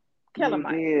 Mike? Killer You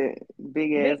Mike. did,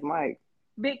 big ass Big Mike.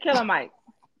 Big Killer Mike.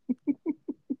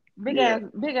 Yeah.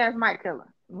 Big ass Mike Killer.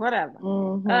 Whatever.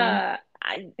 Mm-hmm. I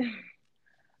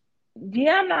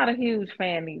yeah, I'm not a huge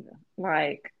fan either.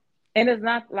 Like, and it's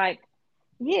not like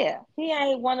yeah, he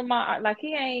ain't one of my like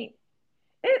he ain't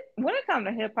it when it comes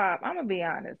to hip hop. I'm gonna be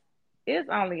honest. It's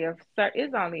only a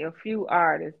few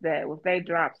artists that if they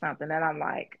drop something that I'm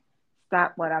like,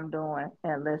 stop what I'm doing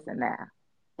and listen now.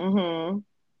 Mm-hmm.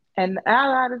 And the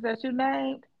other artists that you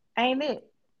named ain't it.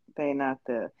 They not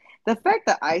the fact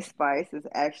that Ice Spice is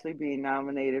actually being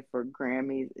nominated for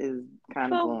Grammys is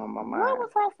kind of So blowing my what mind.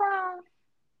 was her song?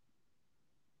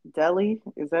 Deli,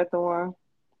 is that the one?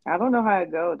 I don't know how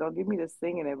it goes. Don't get me to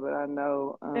singing it, but I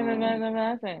know. Okay,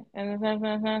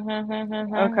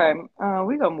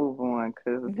 we gonna move on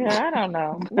because Girl, I don't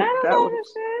know. I don't that know was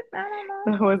this shit. I don't know.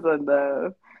 that was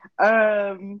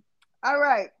enough. All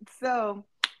right, so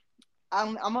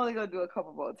I'm only gonna do a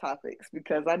couple more topics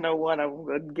because I know one I'm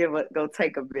gonna go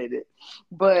take a minute.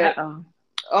 But Uh-oh.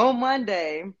 on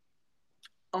Monday,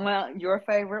 on your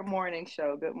favorite morning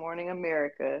show, Good Morning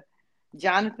America,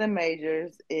 Jonathan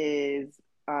Majors is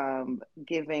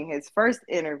giving his first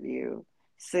interview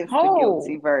since the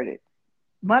guilty Oh, verdict.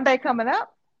 Monday coming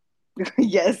up?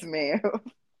 Yes, ma'am.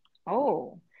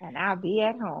 Oh, and I'll be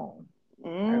at home.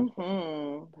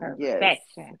 Perfect. Yes.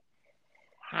 Perfection.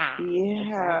 Ha. Make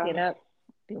sure I get Yeah. up,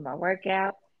 do my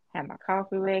workout, have my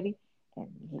coffee ready,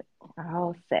 and I'm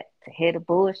all set to hear the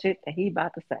bullshit that he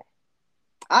about to say.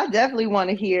 I definitely want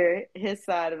to hear his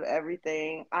side of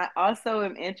everything. I also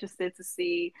am interested to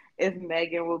see if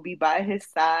Megan will be by his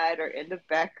side or in the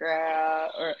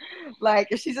background, or like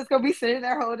if she's just gonna be sitting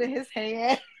there holding his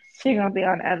hand. She gonna be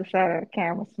on the other side of the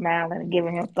camera smiling and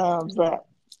giving him thumbs up.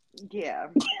 Yeah,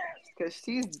 because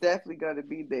she's definitely gonna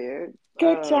be there.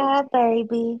 Good job,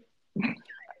 baby.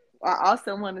 I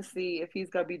also want to see if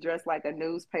he's gonna be dressed like a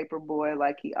newspaper boy,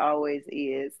 like he always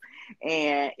is,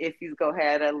 and if he's gonna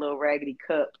have that little raggedy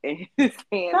cup in his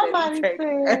hand that he Somebody takes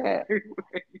said,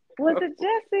 everywhere. was it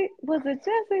Jesse? Was it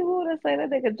Jesse Wood that say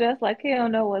that nigga dressed like he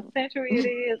don't know what century it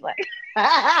is? Like,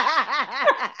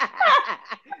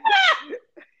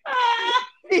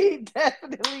 He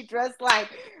definitely dressed like,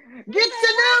 get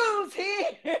your news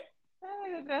here. that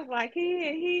nigga dressed like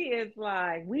he is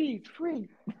like weed free.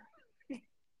 That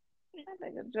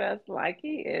nigga dressed like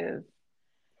he is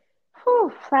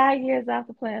 5 years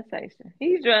after plantation.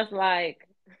 He dressed like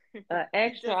an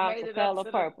extra off the color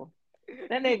purple.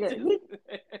 That nigga,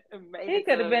 he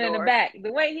could have been in the back.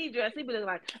 The way he dressed, he be looking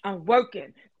like, I'm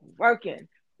working.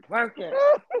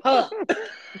 Huh.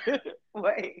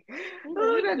 Wait,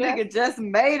 that nigga just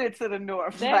made it to the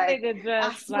north. That like, nigga dressed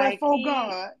I swear like for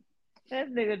God.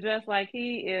 That nigga dressed like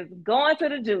he is going to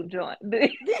the juke joint.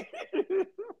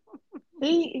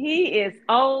 He is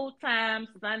old time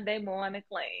Sunday morning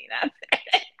clean.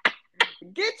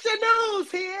 Get your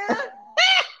news here.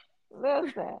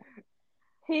 Listen,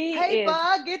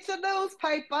 get your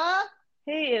newspaper.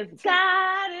 He is.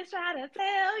 God is trying to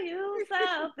tell you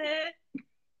something.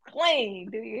 Clean.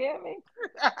 Do you hear me?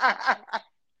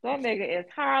 That nigga is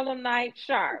Harlem Night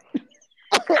sharp.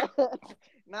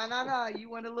 No. You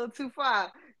went a little too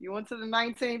far. You went to the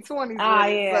 1920s. Oh,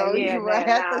 yeah, so yeah. You might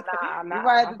have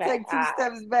to take two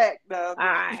steps back. No. All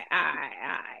right.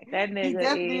 That nigga he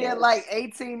definitely at like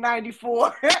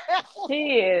 1894.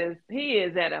 He is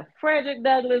at a Frederick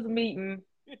Douglass meeting.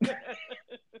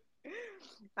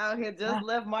 Out here just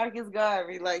left Marcus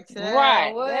Garvey. Like,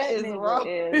 right. What that is wrong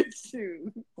with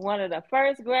you? One of the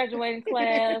first graduating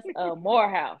class of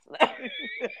Morehouse.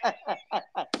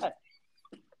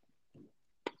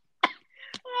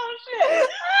 Oh shit.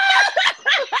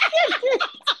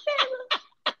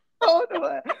 Hold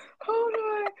on.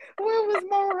 When was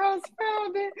Morehouse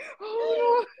founded? Hold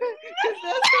on. Because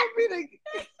that's gonna be the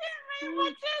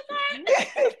What just happened?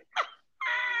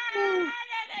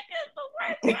 That nigga's the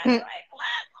worst graduating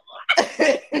class.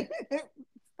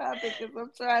 Stop it, because I'm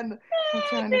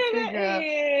trying to figure out.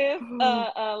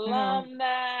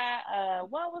 Alumni.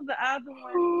 What was the other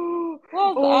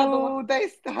one? They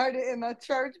started in a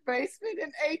church basement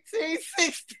in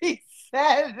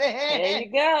 1867. There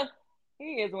you go.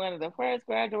 He is one of the first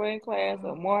graduating class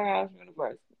of Morehouse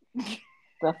University.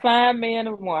 The fine men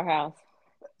of Morehouse.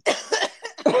 That's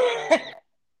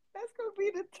gonna be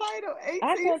the title.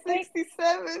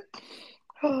 1867.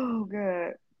 Oh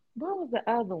God. What was the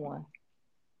other one?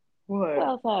 What? Who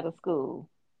else out of school?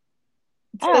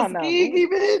 Tuskegee,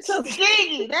 bitch.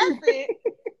 Tuskegee, that's it.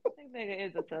 That nigga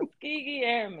is a Tuskegee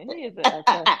airman. He is a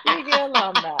Tuskegee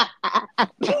alumni.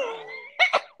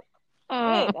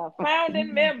 A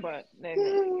founding member,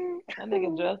 nigga. That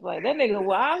nigga dressed like that nigga.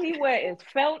 All he wear is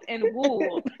felt and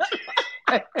wool.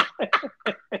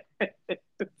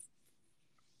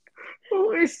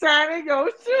 Who is shining your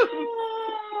shoes?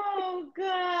 Oh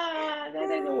God, that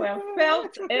nigga wear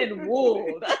felt and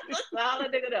wool. That's all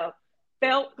that nigga does.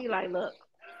 Felt. He like, look,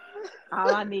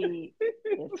 all I need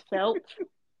is felt,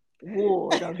 wool.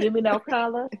 Don't give me no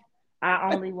colors.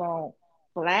 I only want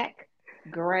black,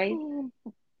 gray,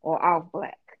 or off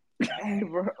black. Hey,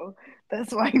 bro,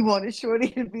 that's why he wanted Shorty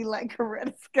to be like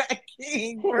Coretta Scott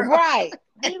King, bro. Right.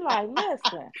 He like,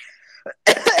 listen,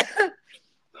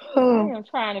 I am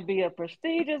trying to be a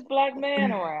prestigious black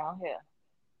man around here.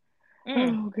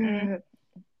 Oh, God.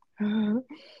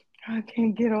 I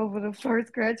can't get over the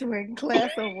first graduating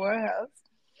class of Morehouse.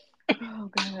 Oh,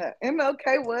 God.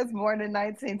 MLK was born in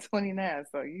 1929,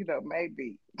 so,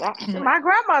 maybe. My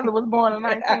grandmother was born in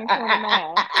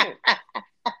 1929.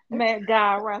 Met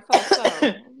God rest her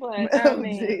soul. But, I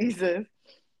mean. Jesus.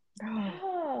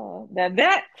 Oh, now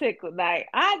that tickled. Like,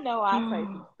 I know I say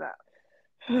some stuff.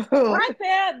 Right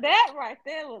there, that right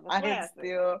there was a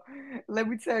classic. Let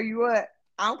me tell you what,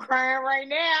 I'm crying right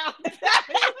now.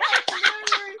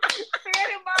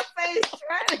 Literally my face,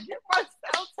 trying to get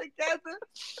myself together,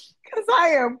 because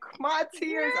my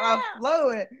tears are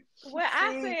flowing. When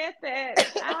I said that,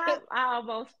 I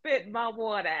almost spit my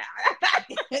water out.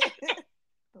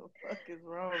 What the fuck is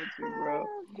wrong with you, bro?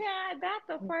 Oh, God, that's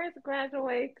the first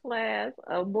graduate class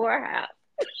of Morehouse.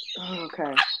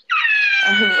 Okay.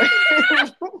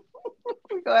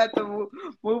 We're gonna have to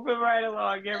move it right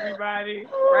along, everybody.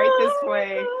 Right this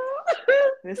way.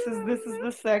 This is the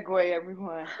segue,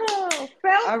 everyone.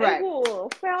 Felt and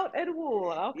wool. Felt and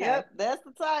wool. Okay. Yep, that's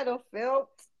the title. Felt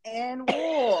and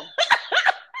wool.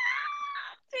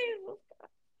 Jesus.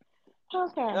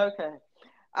 Okay.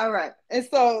 All right. And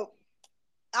so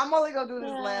I'm only gonna do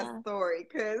this last Yeah. story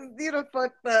because you done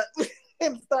fucked up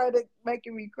and started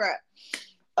making me cry.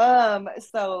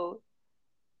 So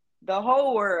the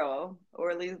whole world,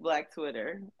 or at least Black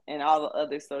Twitter and all the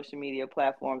other social media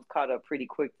platforms, caught up pretty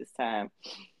quick this time,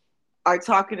 are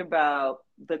talking about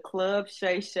the Club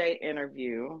Shay Shay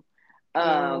interview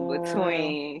Girl.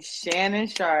 between Shannon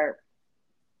Sharp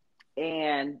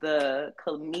and the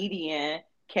comedian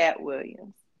Cat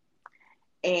Williams.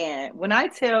 And when I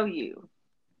tell you,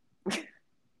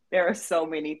 there are so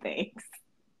many things,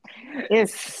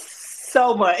 It's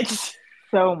so much.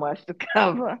 so much to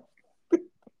cover.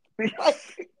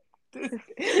 Like,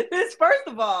 this, first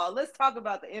of all, let's talk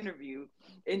about the interview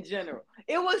in general.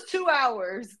 It was 2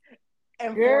 hours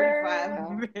and 45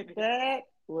 Girl, minutes. that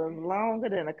was longer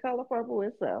than the color purple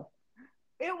itself.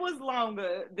 It was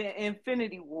longer than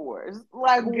Infinity Wars.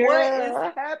 Like, what is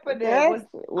Girl, happening? that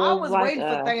I was was like waiting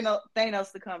for a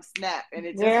Thanos to come snap and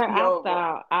it just girl. be I over.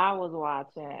 thought I was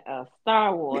watching a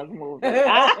Star Wars movie.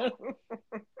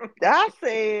 I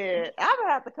said I'm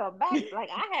gonna have to come back. Like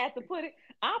I had to put it.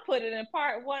 I put it in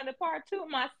part one and part two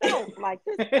myself. Like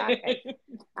this, I can't.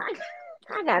 I,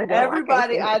 I gotta go. I can't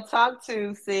Everybody see I it. talked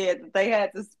to said that they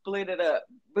had to split it up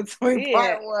between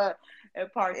Yeah, part one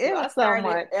and part two. it I was so started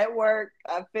much. at work.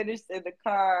 I finished in the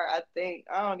car. I think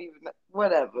I don't even know.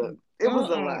 Whatever. It was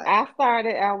a Mm-mm. lot. I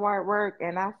started at work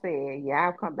and I said, "Yeah,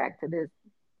 I'll come back to this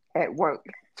at work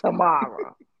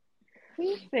tomorrow."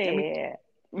 He Let me. said,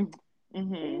 he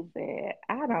Mm-hmm. said,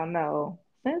 I don't know.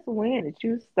 Since when did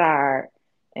you start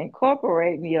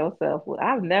incorporating yourself?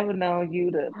 I've never known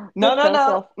you to No, put no, no.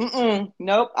 yourself Mm-mm.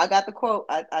 Nope. I got the quote.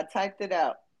 I typed it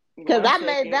out. because One I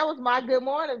made second. that was my good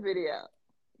morning video.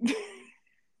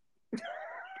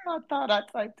 I thought I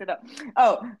typed it up.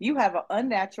 Oh, you have an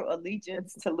unnatural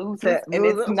allegiance to losers, To and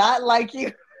it's losers. not like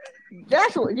you.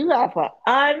 That's what you have for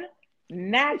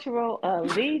unnatural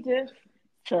allegiance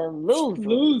to losers.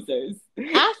 Losers.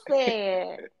 I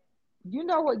said, you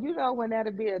know what? You know when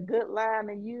that'd be a good line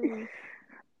to use.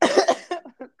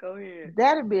 Go ahead.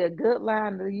 That'd be a good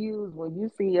line to use when you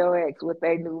see your ex with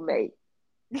a new mate.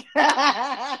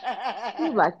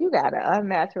 You like you got an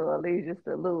unnatural allegiance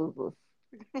to losers,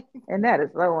 and that is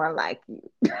so unlike you.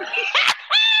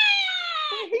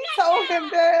 He told him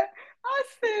that. I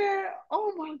said,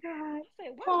 "Oh my God!" I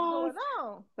said, what is Pause. going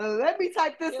on? Let me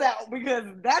type this It, out because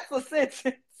that's a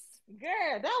sentence.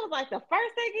 girl, that was like the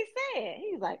first thing he said.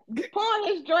 He was like, pouring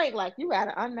his drink like you got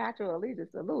an unnatural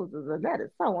allegiance to losers, and that is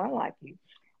so unlike you.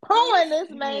 I Pouring this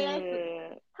man's,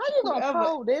 said, how you gonna whoever.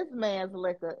 pour this man's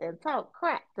liquor and talk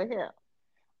crap to him?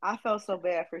 I felt so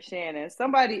bad for Shannon.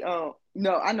 Somebody,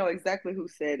 no, I know exactly who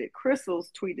said it.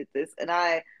 Crystals tweeted this, and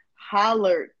I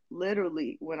hollered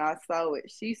literally when I saw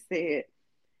it. She said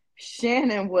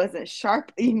Shannon wasn't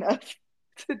sharp enough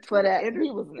to For do the that,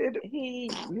 interview.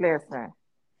 he listen.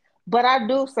 But I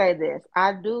do say this.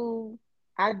 I do,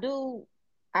 I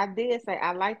did say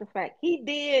I like the fact he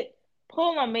did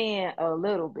pull him in a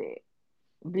little bit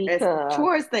As because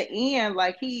towards the end,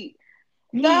 like he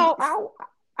no,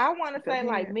 I want to go say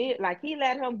like ahead mid, like he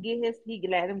let him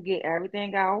get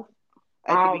everything off,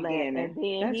 at the all that, beginning. and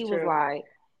then That's he was true. like,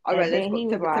 All right, and let's then go. he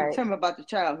was like, Tell me about the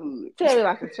childhood. tell me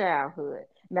about your childhood.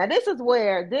 Now this is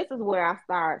where I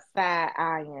start side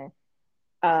eyeing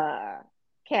uh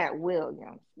Cat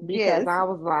Williams because Yes, I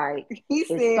was like, he it's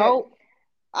said so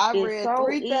I it's read so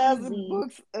 3,000 easy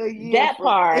books a year that from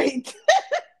part, eight.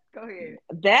 Go ahead.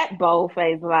 that bold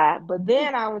faced lie. But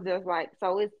then I was just like,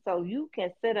 so it's so you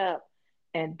can sit up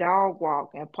and dog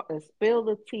walk and spill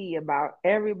the tea about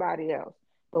everybody else.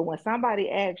 But when somebody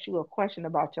asks you a question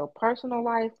about your personal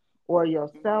life or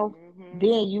yourself, Mm-hmm.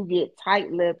 then you get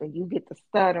tight lipped and you get to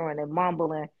stuttering and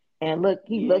mumbling and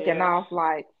he looking Yeah. off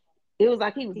like it was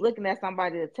like he was looking at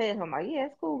somebody to tell him like, yeah,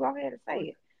 it's cool, go ahead and say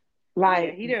it. Yeah,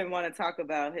 Like he didn't want to talk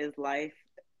about his life.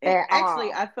 And at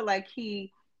actually, all. I feel like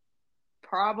he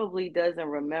probably doesn't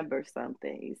remember some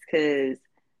things because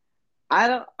I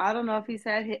don't know if he's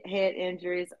had head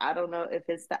injuries. I don't know if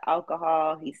it's the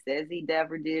alcohol. He says he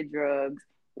never did drugs,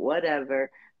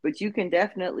 whatever. But you can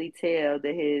definitely tell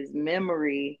that his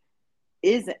memory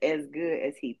isn't as good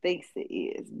as he thinks it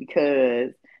is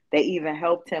because they even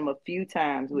helped him a few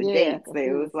times with Yeah, dates. because They he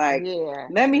was was, like, yeah.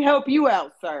 "Let me help you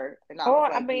out, sir," and I was Or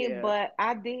I like, mean, "Yeah." but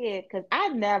I did because I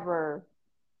never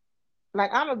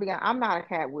like I'm gonna be honest, I'm not a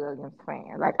Cat Williams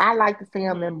fan. Like I like to see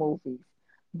him in Hmm. movies,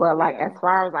 but like as Yeah.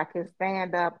 far as like his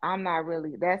stand up, I'm not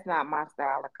really. That's not my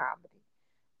style of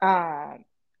comedy.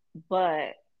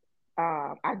 But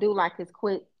I do like his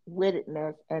quick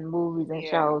wittedness in movies and Yeah.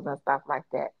 shows and stuff like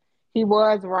that. He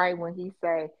was right when he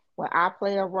say, "When I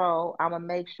play a role, I'm gonna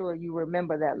make sure you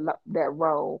remember that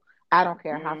role. I don't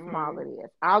care how small Mm-hmm. it is.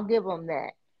 I'll give them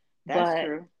that. That's But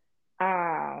true.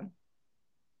 um,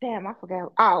 damn, I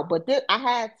forgot. Oh, but this, I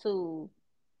had to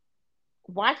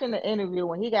watching the interview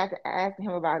when he got to asking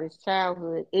him about his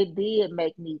childhood. It did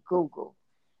make me Google,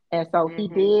 and so he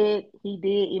Mm-hmm. did. He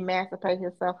did emancipate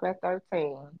himself at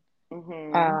 13.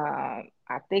 Mm-hmm.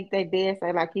 I think they did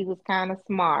say like he was kind of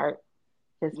smart.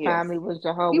 His Yes. family was He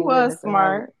Jehovah was Witness and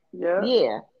everything. smart. Yep.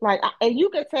 Yeah, like and you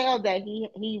could tell that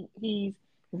he's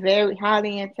very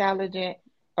highly intelligent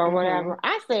or Mm-hmm. whatever.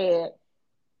 I said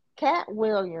Cat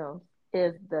Williams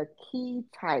is the key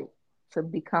type to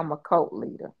become a cult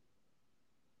leader.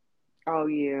 Oh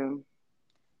yeah.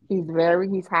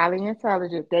 He's highly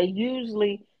intelligent. They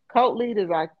usually cult leaders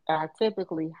are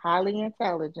typically highly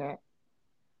intelligent.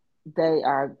 They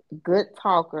are good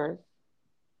talkers,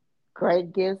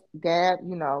 great gift gab,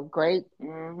 great gift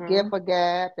Mm-hmm. for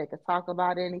gab. They can talk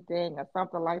about anything or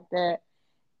something like that.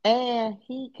 And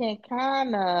he can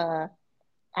kind of,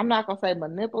 I'm not gonna say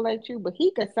manipulate you, but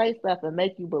he can say stuff and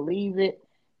make you believe it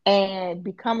and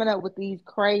be coming up with these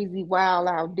crazy wild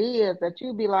ideas that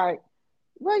you'd be like,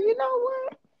 well, you know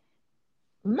what?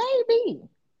 Maybe.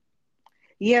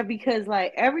 Yeah, because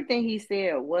like everything he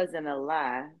said wasn't a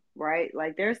lie, right?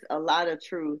 Like there's a lot of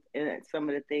truth in some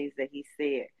of the things that he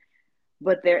said,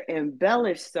 but they're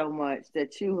embellished so much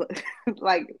that you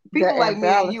like The people like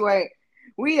me and embellish. you ain't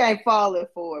we ain't falling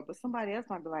for it, but somebody else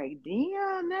might be like,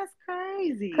 "Damn, that's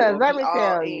crazy," Cause or let be me all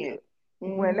tell in. you,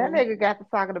 when that Mm-hmm. nigga got to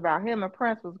talking about him and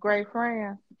Prince was great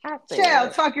friends, I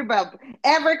Child said, talking about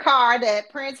every car that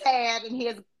Prince had in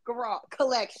his garage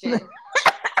collection.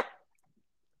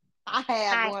 I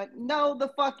had I one. No, the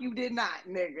fuck you did not,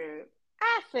 nigga.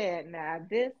 I said, now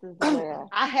this is where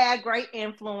I had great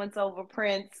influence over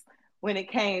Prince when it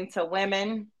came to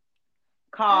women,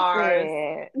 I cars.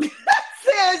 said,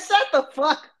 I said, shut the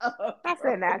fuck up, I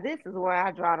bro. said, now this is where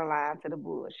I draw the line to the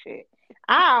bullshit.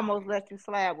 I almost let you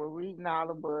slap with reading all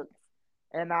the books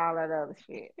and all that other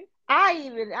shit. I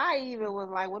even was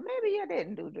like, well, maybe you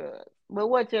didn't do drugs. But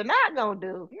what you're not gonna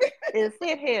do is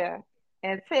sit here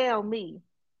and tell me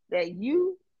that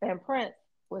you and Prince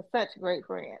were such great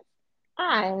friends.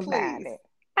 I ain't buying Please, it.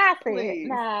 I said, please.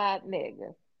 nah,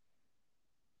 nigga.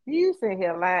 You sit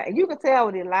here lying. You can tell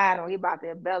when he lying or he about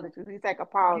to embellish because he take a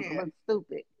pause and Yeah. look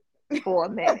stupid for a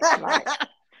minute. Like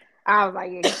I was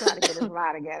like, yeah, he trying to get his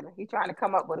lie together. He trying to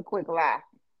come up with a quick lie.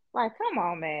 Like, come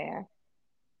on, man.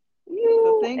 The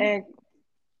You thing, and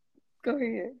go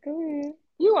ahead, go ahead.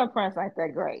 you and Prince ain't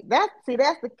that great. That's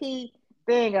the key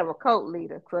thing of a cult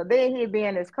leader. So then he'd be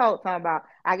in his cult talking about,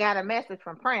 I got a message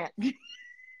from Prince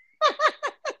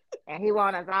and he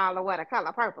want us all to wear the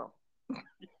color purple.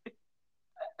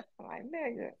 I'm like,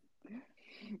 nigga.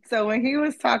 So when he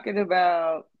was talking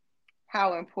about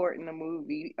how important the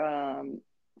movie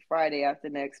Friday After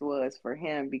Next was for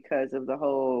him because of the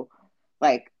whole,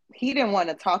 like, he didn't want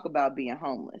to talk about being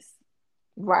homeless.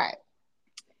 Right.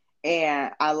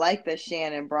 And I like that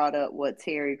Shannon brought up what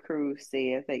Terry Crews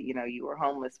said that, you were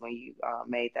homeless when you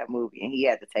made that movie. And he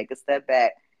had to take a step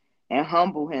back and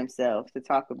humble himself to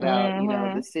talk about, the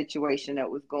Mm-hmm. situation that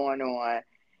was going on.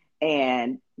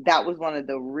 And that was one of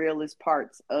the realest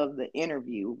parts of the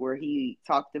interview where he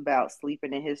talked about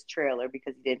sleeping in his trailer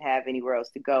because he didn't have anywhere else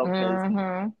to go because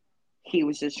Mm-hmm. he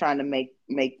was just trying to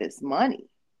make this money.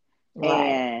 Right.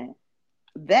 And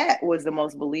that was the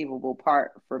most believable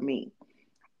part for me.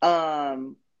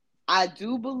 Um, I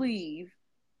do believe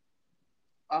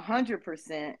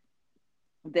 100%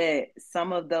 that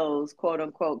some of those quote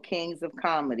unquote kings of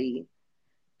comedy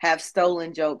have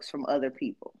stolen jokes from other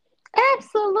people.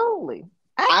 Absolutely.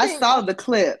 I I think saw the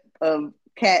clip of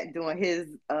Cat doing his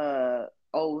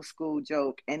old school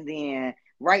joke, and then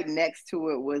right next to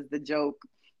it was the joke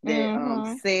that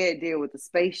mm-hmm. said did with the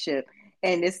spaceship,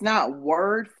 and it's not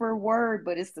word for word,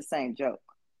 but it's the same joke.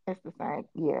 It's the same.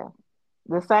 Yeah.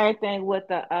 The same thing with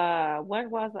the what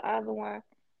was the other one?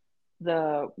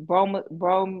 The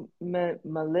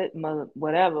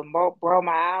whatever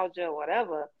bromyalgia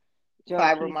whatever joke he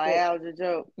said. Fibromyalgia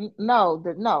joke.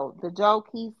 No, the joke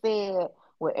he said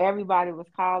where everybody was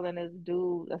calling this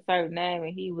dude a certain name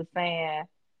and he was saying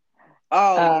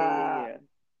Oh yeah, uh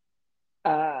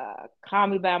yeah, call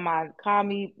me by my call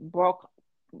me broke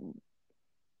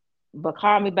but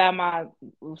call me by my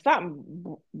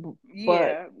something, but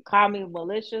yeah. call me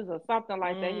malicious or something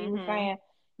like that. He was Mm-hmm. saying,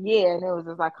 yeah, and it was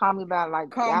just like call me by like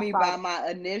Call I me saw, by my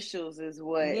initials is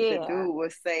what the yeah, dude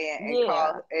was saying,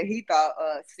 yeah, and he thought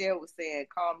Sid was saying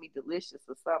call me delicious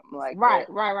or something like right,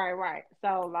 that. right, right, right.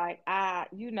 So like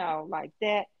like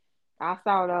that, I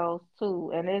saw those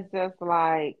too, and it's just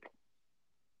like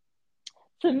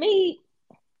to me.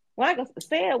 Well, I guess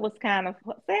Sad was kind of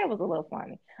Sad was a little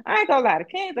funny. I ain't gonna lie, the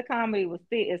Kings of Comedy was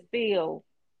still is still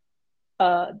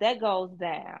that goes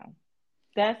down.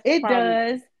 That's It probably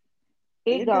does.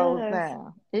 it It goes does.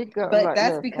 down. It go But like that's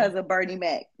listen. because of Bernie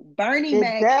Mac. Bernie It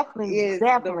Mac definitely, is the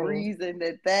definitely, reason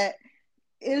that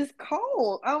is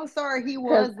cold. I'm sorry, he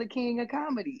cause, was the king of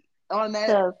comedy on that.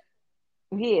 cause,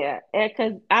 yeah,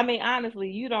 cause I mean,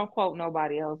 honestly, you don't quote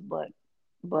nobody else but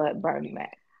Bernie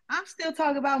Mac. I'm still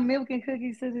talking about milk and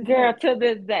cookies to this Girl, day. to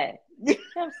this day,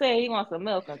 him say he wants some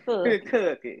milk and cookies.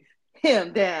 Cookies.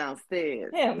 Him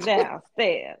downstairs. Him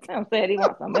downstairs. Him said he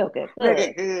wants some milk and Milk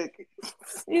and cookies. cookies.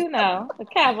 The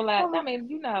Cadillac. I mean,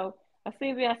 a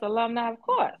CBS alumni, of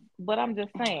course. But I'm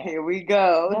just saying, Here we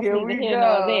go. that's Here neither we here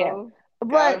nor there. go.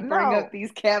 Gotta But bring up no,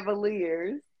 these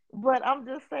Cavaliers. but I'm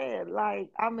just saying, like,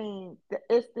 I mean,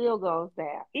 it still goes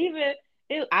down.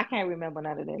 I can't remember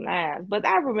none of their lines, but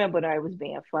I remember that it was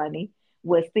being funny.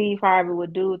 What Steve Harvey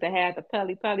would do to have the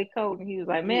pelly coat, and he was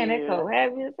like, "Man, that Yeah. coat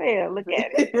heavy as hell. Look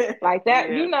at it." Like that,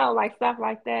 Yeah. like stuff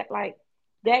like that. Like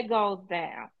that goes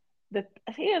down.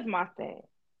 Here's my thing.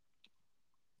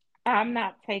 I'm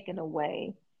not taking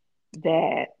away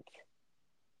that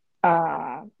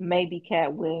maybe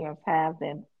Cat Williams have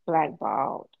been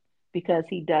blackballed because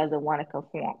he doesn't want to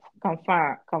conform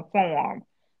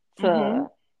Mm-hmm.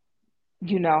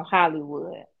 to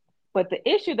Hollywood. But the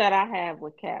issue that I have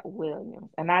with Cat Williams,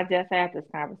 and I just had this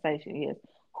conversation, is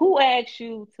who asked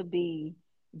you to be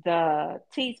the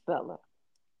tea spiller?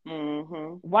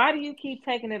 Mm-hmm. Why do you keep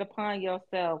taking it upon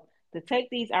yourself to take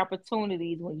these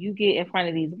opportunities when you get in front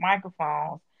of these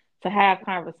microphones to have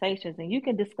conversations and you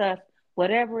can discuss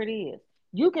whatever it is?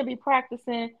 You can be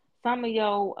practicing some of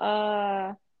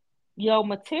your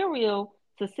material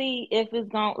to see if it's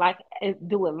going like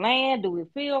do it land, do it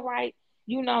feel right?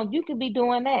 You could be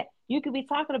doing that. You could be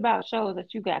talking about shows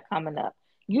that you got coming up.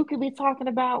 You could be talking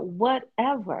about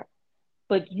whatever.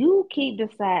 But you keep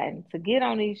deciding to get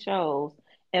on these shows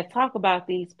and talk about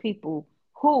these people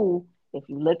who, if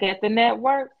you look at the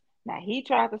networks, now he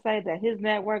tried to say that his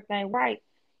network ain't right,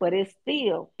 but it's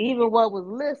still, even what was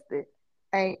listed,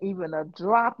 ain't even a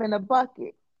drop in a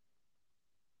bucket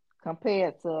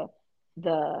compared to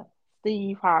the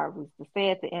Steve Harveys, the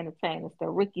Said the Entertainers, the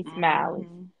Ricky Smileys,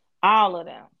 Mm-hmm. all of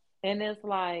them. And it's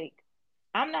like,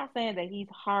 I'm not saying that he's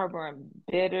harboring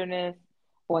bitterness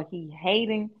or he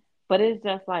hating, but it's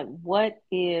just like, what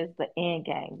is the end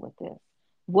game with this?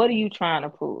 What are you trying to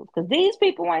prove? Because these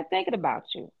people ain't thinking about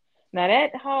you. Now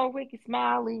that whole Ricky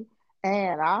Smiley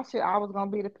and I was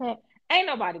gonna be the pimp. Ain't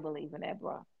nobody believing that,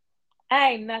 bro.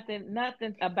 Ain't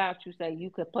nothing about you say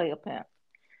you could play a pimp.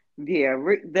 Yeah,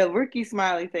 the Ricky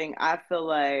Smiley thing, I feel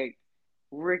like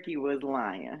Ricky was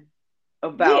lying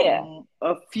about Yeah,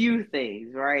 a few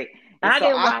things, right? And I so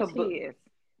didn't watch his.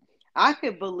 I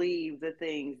could believe the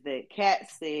things that Kat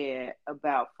said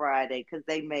about Friday because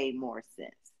they made more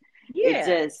sense. It Yeah,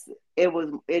 just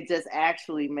it just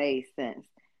actually made sense.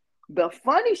 The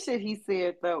funny shit he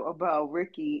said though about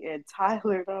Ricky and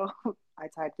Tyler though, I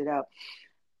typed it out,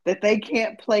 that they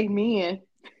can't play men.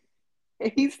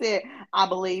 He said, "I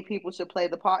believe people should play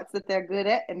the parts that they're good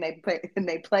at, and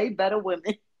they play better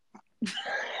women."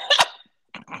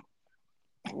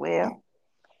 well,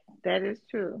 that is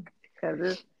true.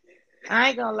 Cause I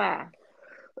ain't gonna lie.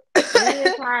 It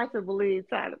is hard to believe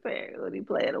Tyler Perry when he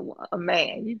played a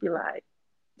man. You'd be like,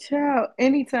 Child,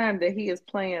 anytime that he is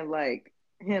playing like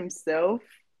himself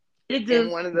it in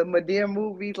just one of the Madea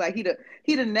movies, like he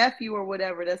the nephew or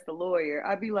whatever, that's the lawyer.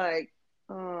 I'd be like,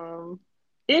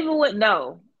 even with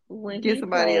no when get he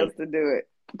somebody played else to do it.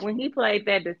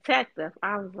 that detective,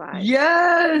 I was like,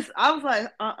 Yes, I was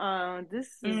like, this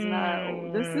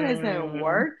isn't mm.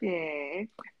 working.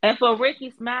 And for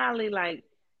Ricky Smiley, like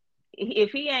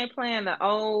if he ain't playing the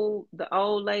old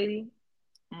lady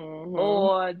Hmm.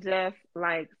 or just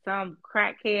like some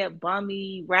crackhead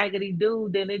bummy raggedy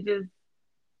dude, then it just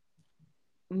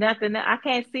nothing. I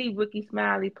can't see Ricky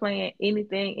Smiley playing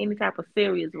anything, any type of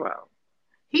serious role.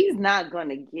 He's not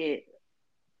gonna get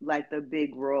like the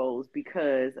big roles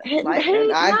because and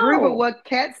He I agree with no. what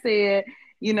Kat said.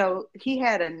 He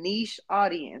had a niche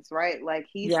audience, right? Like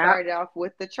he Yeah. started off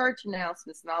with the church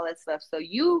announcements and all that stuff. So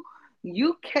you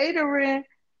catering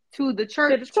to the To the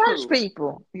church church crew.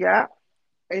 people. Yeah.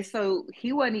 And so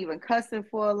he wasn't even cussing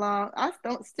for a long. I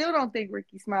still don't think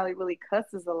Ricky Smiley really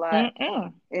cusses a lot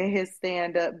Mm-mm. in his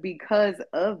stand up because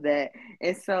of that.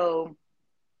 And so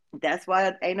that's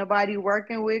why ain't nobody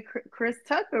working with Chris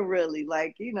Tucker really,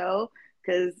 like,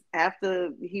 because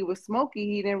after he was Smokey,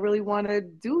 he didn't really want to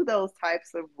do those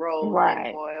types of roles Right.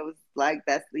 anymore. It was like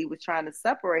he was trying to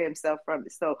separate himself from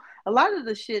it. So a lot of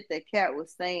the shit that Kat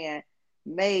was saying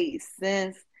made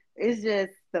sense, It's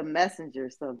just the messenger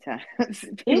sometimes.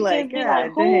 Be It like, just be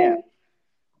like, God damn.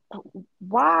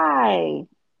 why,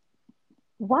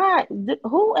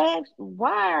 who asked?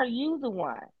 Why are you the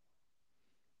one?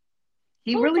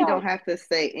 He Who really don't told? have to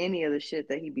say any of the shit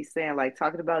that he be saying, like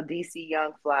talking about DC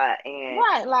Young Fly and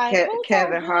Right, like who told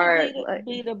Kevin you to Hart. Like,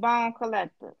 be the bomb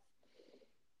collector?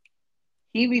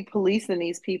 he be policing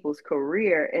these people's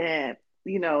career, and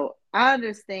I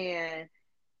understand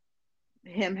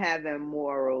him having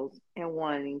morals and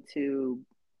wanting to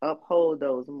uphold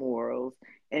those morals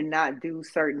and not do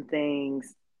certain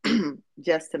things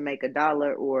just to make a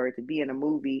dollar or to be in a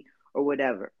movie or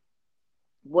whatever.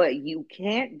 What you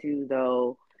can't do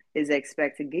though is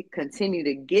expect to continue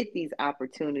to get these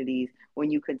opportunities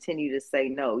when you continue to say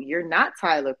no. You're not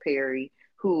Tyler Perry,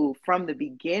 who from the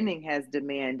beginning has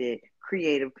demanded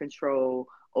creative control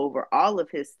over all of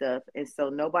his stuff, and so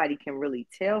nobody can really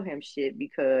tell him shit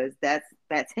because that's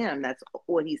him. That's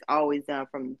what he's always done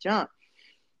from the jump.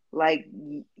 Like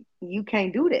you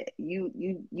can't do that.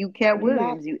 You Cat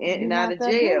Williams. You in You're and out not of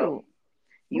that jail. dude.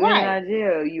 You in and Right, out of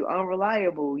jail. You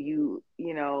unreliable. You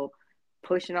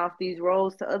pushing off these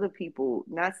roles to other people.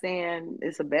 Not saying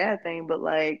it's a bad thing, but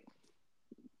like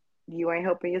you ain't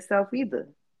helping yourself either.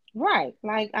 right.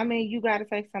 Like I mean, you got to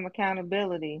take some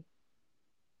accountability.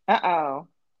 Uh-oh.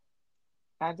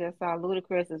 I just saw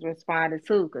Ludacris has responded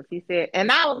too because he said,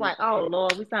 and I was like, oh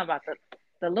Lord, we talking about the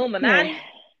Yeah, Illuminati.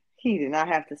 he did not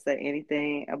have to say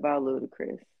anything about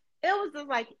Ludacris. It was just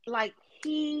like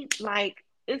he like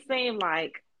it seemed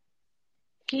like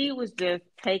he was just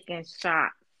taking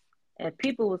shots and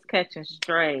people was catching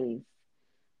strays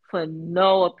for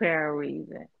no apparent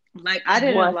reason. Like I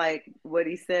didn't What? like what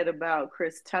he said about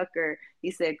Chris Tucker. He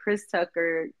said Chris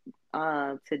Tucker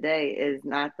today is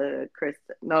not the Chris.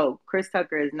 No, Chris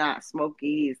Tucker is not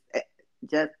Smokey. He's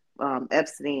just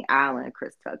Epstein Island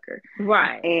Chris Tucker.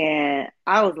 Right. And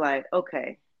I was like,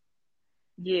 okay,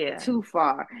 Yeah. too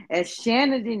far. And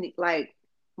Shannon didn't like.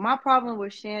 My problem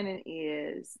with Shannon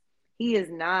is he is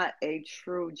not a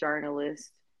true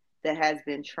journalist that has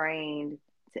been trained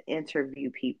to interview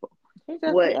people. He just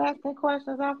be What asking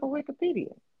questions off of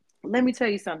Wikipedia. Let me tell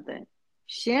you something.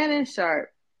 Shannon Sharp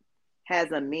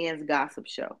has a men's gossip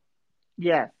show.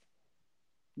 Yes.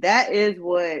 That is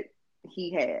what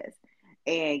he has.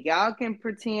 And y'all can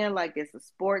pretend like it's a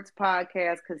sports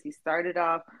podcast because he started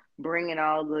off bringing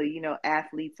all the,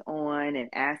 athletes on and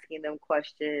asking them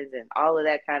questions and all of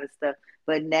that kind of stuff.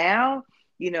 But now,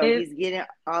 It he's getting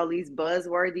all these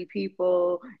buzzworthy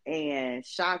people and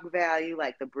shock value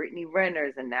like the Brittany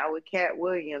Renners and now with Cat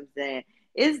Williams. And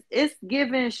it's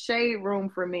giving shade room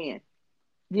for men.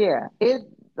 yeah. It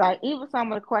like even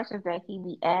some of the questions that he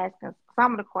be asking,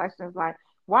 some of the questions like,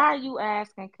 why are you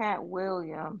asking Cat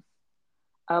Williams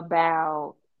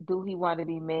about do he want to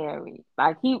be married?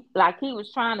 Like he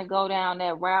was trying to go down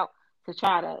that route to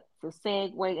try to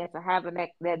segue into having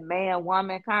that man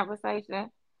woman conversation.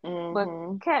 But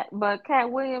Mm-hmm.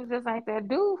 Cat Williams just ain't that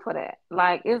dude for that.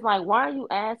 Like it's like why are you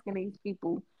asking these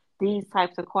people these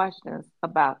types of questions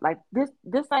about like this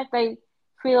ain't they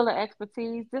field of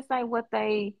expertise. This ain't what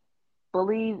they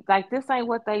believe. Like this ain't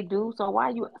what they do. So why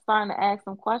are you starting to ask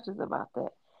them questions about that?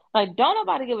 Like don't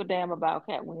nobody give a damn about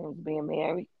Cat Williams being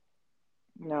married.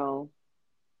 No,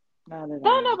 not at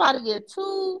Don't all. nobody get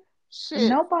two shits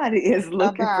Nobody is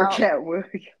looking for about Cat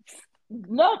Williams.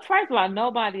 no first of all,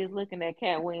 nobody is looking at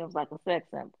Cat Williams like a sex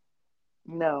symbol.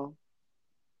 No,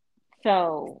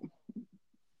 So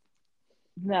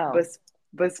but no.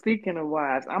 but speaking of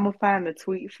wives, I'm gonna find a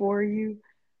tweet for you.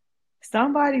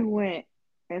 Somebody went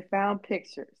and found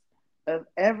pictures of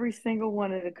every single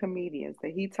one of the comedians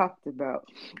that he talked about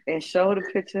and showed a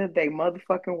picture of their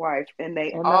motherfucking wife, and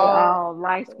they And they all all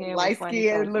light skinned with light funny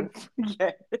skinned faces. look.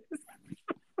 Yes.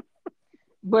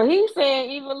 But he said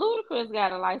even Ludacris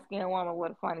got a light skinned woman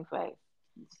with a funny face.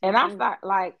 She And I do. start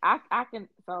like I can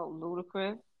so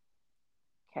Ludacris,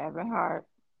 Kevin Hart,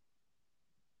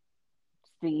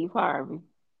 Steve Harvey.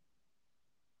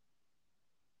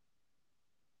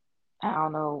 I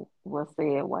don't know what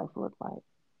said wife looked like.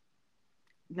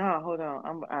 No, hold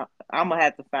on. I'm gonna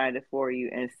have to find it for you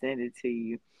and send it to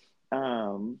you.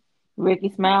 Um, Ricky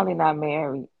Smiley not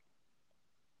married.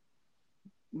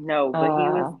 no, but he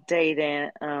was Uh dating.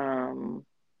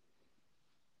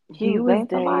 he He was was dating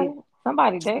somebody. dating.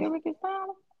 Somebody dated Ricky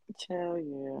Smiley? Tell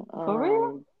you. For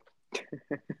real?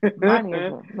 Money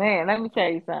is a man, let me tell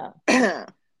you something.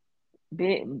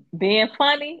 Being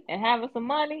funny and having some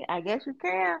money, I guess you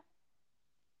can.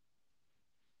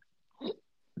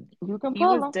 You can He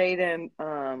pull was them. dating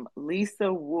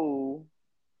Lisa Wu,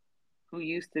 who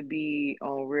used to be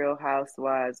on Real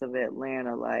Housewives of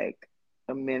Atlanta like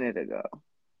a minute ago.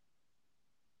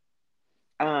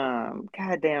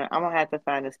 God damn, I'm gonna have to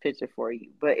find this picture for you.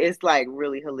 But it's like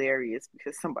really hilarious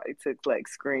because somebody took like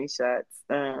screenshots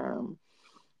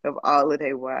of all of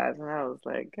their wives, and I was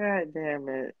like, God damn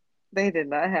it. They did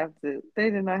not have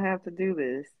to do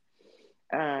this.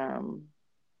 Um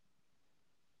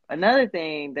Another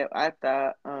thing that I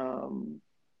thought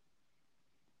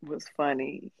was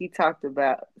funny. He talked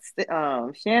about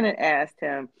Shannon asked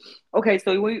him, okay,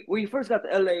 so when you first got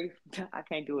to LA, I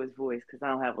can't do his voice because I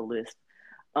don't have a list.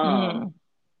 Um, Mm.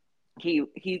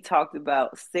 he talked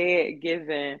about said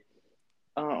giving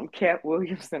Cat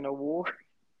Williams an award.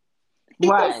 He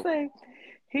was Right. saying,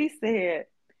 he said,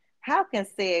 how can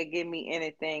said give me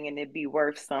anything and it be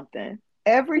worth something?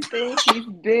 Everything he's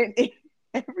been in,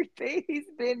 everything he's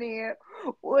been in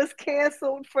was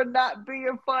canceled for not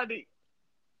being funny.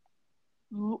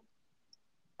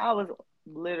 I was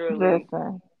literally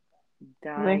Listen.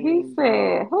 When he dying, said,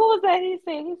 bro. who was that?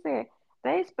 He said,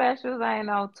 they specials ain't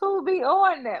on Tubi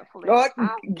or Netflix. Oh,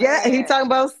 I yeah, he said, talking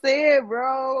about Sid,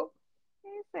 bro. he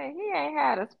said he ain't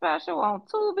had a special on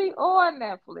Tubi or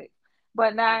Netflix.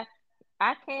 But now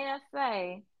I can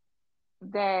say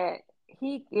that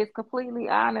he is completely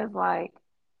honest. Like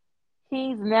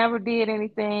he's never did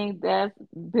anything that's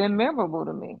been memorable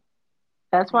to me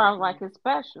as far as like Mm-mm. his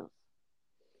specials.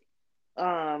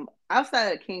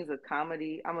 Outside of Kings of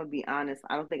Comedy, I'm gonna be honest.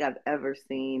 I don't think I've ever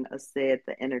seen a Sid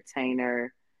the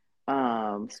Entertainer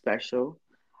special.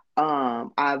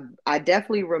 I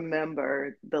definitely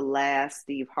remember the last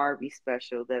Steve Harvey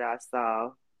special that I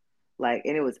saw. Like,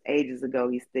 and it was ages ago.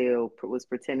 He still was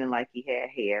pretending like he had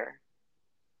hair.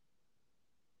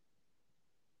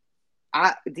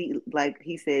 Like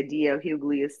he said, DL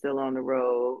Hughley is still on the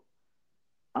road.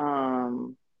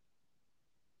 Um,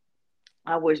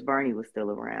 I wish Bernie was still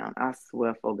around. I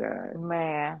swear for God.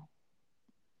 Man,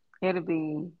 it'll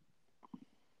be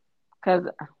because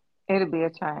it'll be a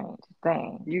change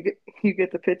thing. You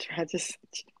get the picture. I just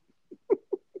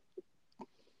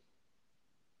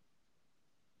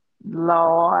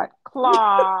Lord,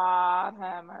 Claude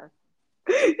Hammers.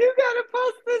 you gotta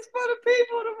post this for the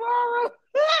people tomorrow.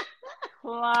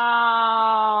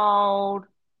 Cloud.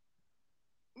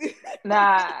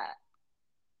 Nah,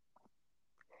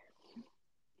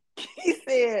 He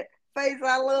said, "Face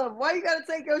I love." Why you gotta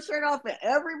take your shirt off in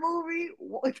every movie?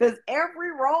 Does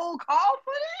every role call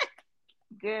for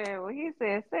good. When he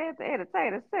said the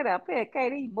entertainer, sit up here,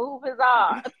 can't he move his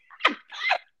arms? that?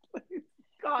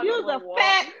 Called him Use a a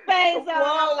fat face on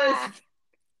walrus. line.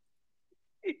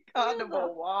 He called Use him a a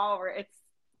walrus.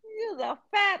 use a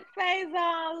fat face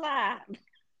on line.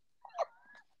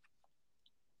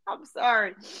 I'm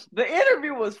sorry. The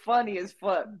interview was funny as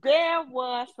fuck. There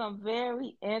was some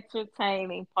very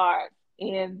entertaining parts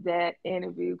in that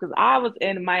interview because I was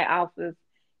in my office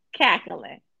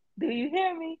cackling. Do you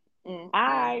hear me? Mm-hmm.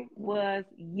 I was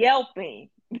yelping,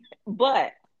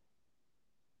 but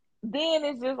then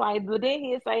it's just like, but then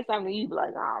he'll say something, you be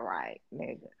like, all right,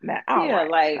 nigga. Now, all Yeah,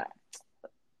 right.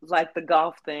 like the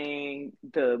golf thing,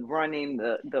 the running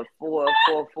the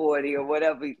 440 or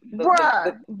whatever. The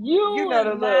Bruh, you you know is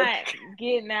the look. not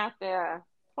getting out there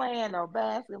playing no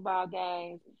basketball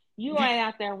games. You ain't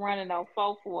out there running no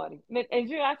 440. Is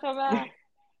you out your mind?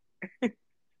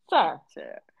 Sir.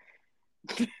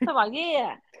 So like,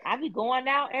 yeah, I be going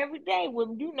out every day with,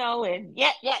 and yakking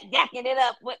it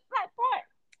up with like, boy,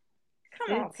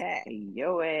 come on, Sit cat.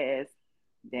 your ass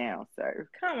down, sir.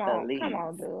 Come Please.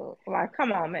 on, dude. Like,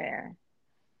 come on, man.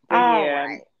 But All yeah,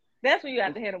 right. That's when you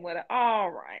have to hit him with it. All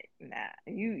right. Nah,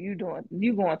 you going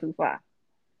too far.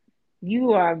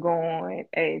 You are going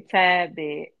a tad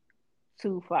bit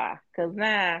too far. Cause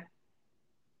now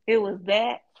it was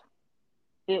that,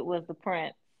 it was the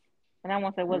prince. And I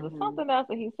want to say, was it hmm something else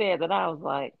that he said that I was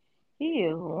like, he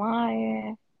is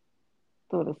lying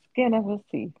through the skin of his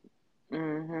teeth.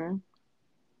 hmm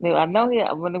Now, I know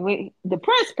the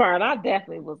Prince part, I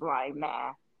definitely was like,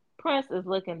 nah. Prince is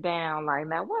looking down like,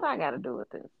 now what I got to do with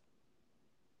this?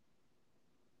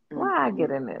 Why I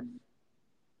get in this?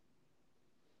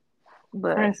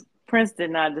 But Prince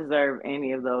did not deserve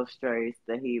any of those strays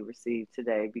that he received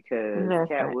today because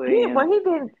Cat listen, Williams. he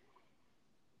didn't.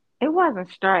 It wasn't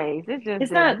strays. It just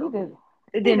It's didn't. not. He did.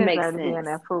 It He didn't make deserved to be in sense.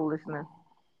 that foolishness.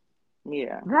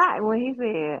 Yeah. Right when he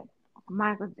said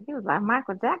he was like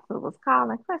Michael Jackson was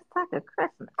calling Chris Tucker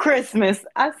Christmas. Christmas.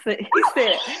 I said. He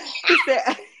said.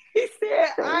 He said.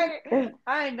 I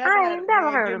ain't never I had ain't a never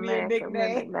man heard give a me a man come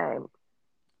in nickname. the name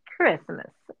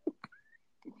Christmas.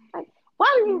 Like,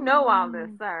 why do you know all this,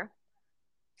 sir?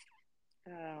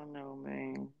 I don't know,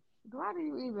 man. Why do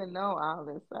you even know all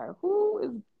this, sir?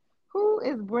 Who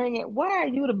is bringing? Why are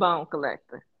you the bone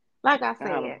collector? Like I I said,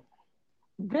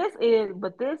 don't. this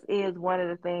is one of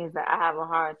the things that I have a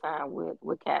hard time with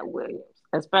Cat Williams,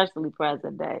 especially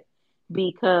present day,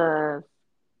 because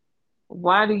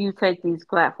why do you take these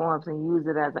platforms and use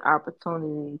it as an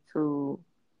opportunity to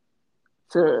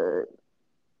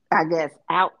I guess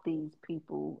out these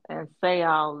people and say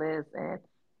all this and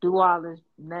do all this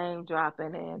name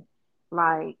dropping and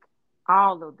like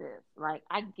all of this. Like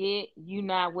I get you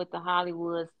not with the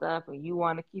Hollywood stuff and you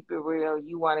want to keep it real,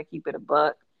 you want to keep it a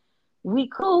buck. We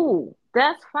cool.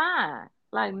 That's fine.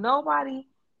 Like nobody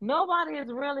is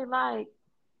really like,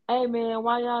 hey man,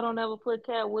 why y'all don't ever put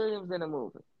Cat Williams in a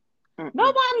movie? Mm-mm.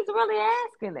 Nobody's really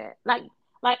asking that. Like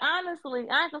honestly,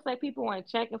 I ain't gonna say people ain't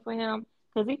checking for him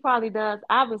because he probably does.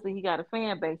 Obviously, he got a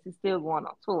fan base. He's still going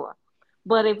on tour.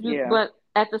 Yeah. But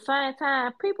at the same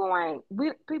time, people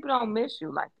don't miss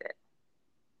you like that.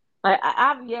 Like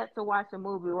I've yet to watch a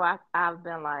movie where I've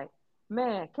been like,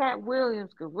 man, Cat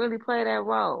Williams could really play that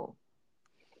role.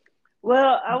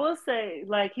 Well, I will say,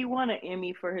 like, he won an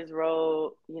Emmy for his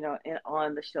role,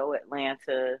 on the show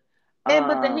Atlanta. And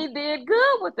but then Um, he did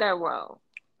good with that role.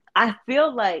 I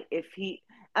feel like if he,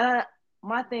 uh,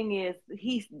 my thing is,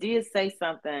 he did say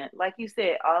something. Like you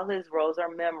said, all his roles are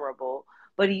memorable,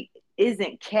 but he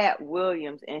isn't Cat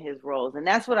Williams in his roles. And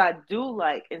that's what I do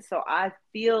like. And so I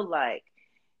feel like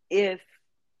if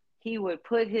he would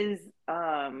put his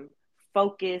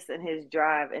focus and his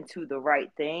drive into the right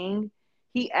thing,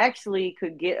 he actually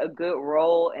could get a good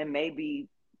role and maybe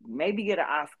get an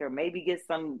Oscar, maybe get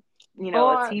some, a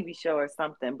Or TV show or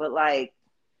something. But like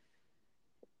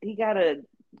he gotta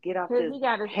get off Cause this he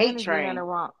got his hate energy in the train.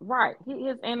 wrong right.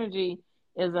 His energy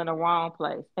is in the wrong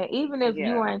place. And even if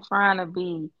you Yeah. ain't trying to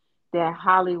be that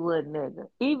Hollywood nigga,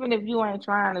 even if you ain't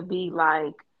trying to be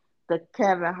like the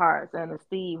Kevin Harts and the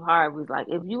Steve Harveys, like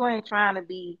if you ain't trying to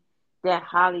be that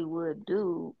Hollywood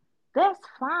dude, that's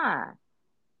fine.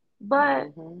 But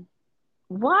Hmm.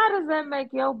 why does that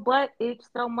make your butt itch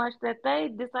so much that they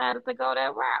decided to go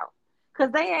that route?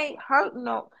 Cause they ain't hurting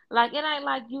no like it ain't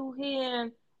like you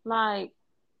hearing like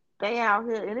they out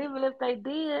here, and even if they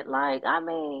did, like I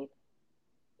mean,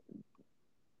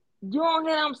 you don't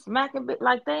hear them smacking bit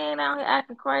like they ain't out here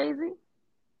acting crazy.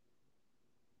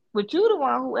 But you the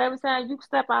one who every time you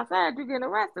step outside, you getting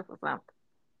arrested for something.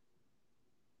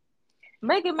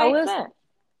 Make it I make will. sense.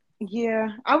 Yeah,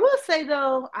 I will say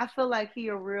though, I feel like he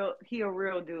a real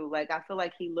dude. Like I feel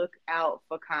like he look out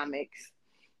for comics.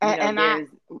 And I There's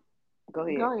go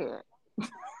ahead. go ahead,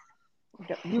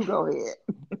 you go ahead.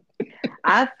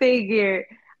 I figured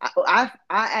I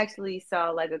actually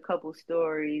saw like a couple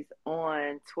stories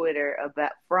on Twitter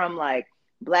about from like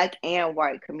black and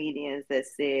white comedians that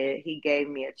said he gave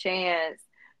me a chance.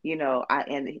 He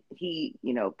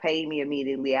paid me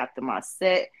immediately after my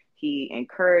set. He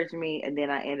encouraged me, and then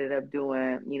I ended up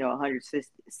doing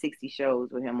 160 shows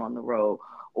with him on the road,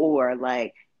 or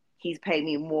like he's paid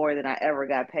me more than I ever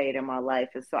got paid in my life,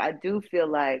 and so I do feel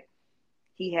like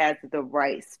he has the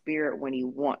right spirit when he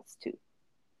wants to.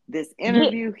 This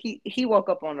Yeah, interview, he woke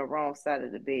up on the wrong side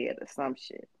of the bed or some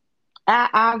shit.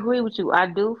 I agree with you. I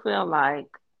do feel like,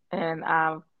 and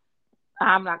I'm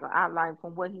not gonna. I like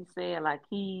from what he said, like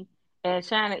he and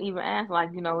Shannon even asked, like,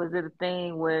 is it a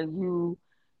thing where you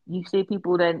see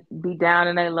people that be down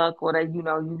in their luck, or that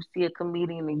you see a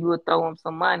comedian and you would throw them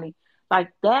some money, like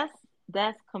that's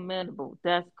commendable,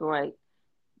 that's great,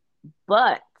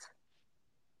 but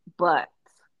but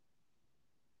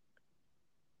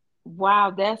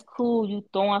wow, that's cool. You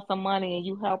throwing some money and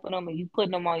you helping them and you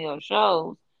putting them on your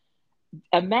shows.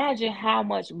 Imagine how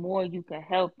much more you can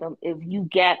help them if you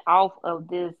get off of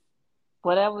this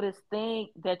whatever this thing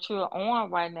that you're on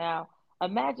right now,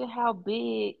 imagine how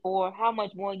big or how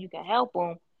much more you can help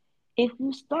them if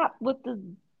you stop with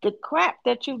the crap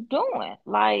that you're doing.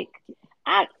 Like,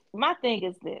 my thing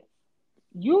is this: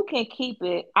 you can keep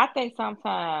it. I think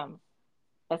sometimes,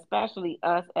 especially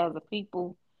us as a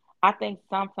people, I think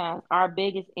sometimes our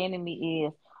biggest enemy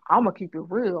is I'm gonna keep it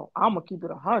real. I'm gonna keep it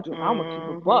 100. I'm gonna keep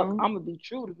it buck. Mm-hmm. I'm gonna be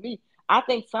true to me. I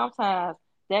think sometimes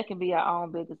that can be our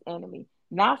own biggest enemy.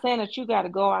 Not saying that you got to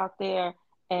go out there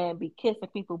and be kissing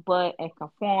people butt and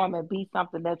conform and be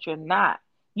something that you're not.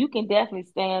 You can definitely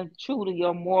stand true to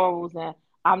your morals and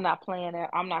I'm not playing that.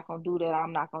 I'm not gonna do that.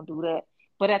 I'm not gonna do that.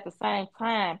 But at the same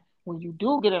time, when you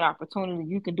do get an opportunity,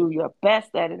 you can do your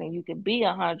best at it and you can be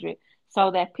 100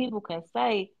 so that people can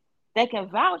say they can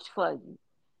vouch for you.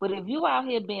 But if you out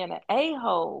here being an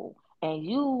a-hole and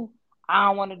I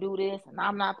don't want to do this and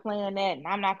I'm not playing that and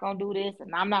I'm not going to do this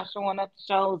and I'm not showing up to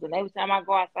shows and every time I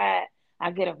go outside,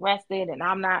 I get arrested and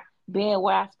I'm not being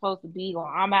where I'm supposed to be or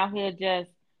I'm out here just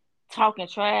talking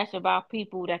trash about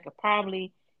people that could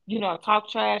probably, talk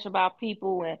trash about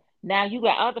people and Now you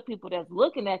got other people that's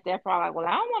looking at that probably like, well,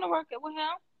 I don't want to work it with him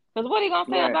because what are he gonna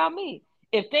say Right. about me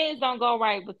if things don't go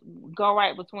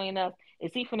right between us?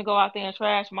 Is he finna go out there and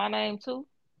trash my name too?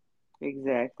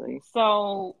 Exactly.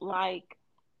 So like,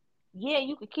 yeah,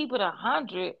 you could keep it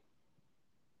 100,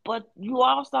 but you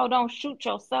also don't shoot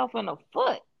yourself in the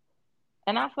foot.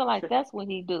 And I feel like that's what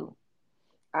he do.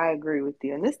 I agree with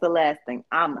you. And this is the last thing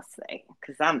I'ma say,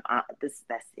 because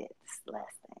that's it. This is the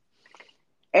last thing.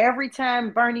 Every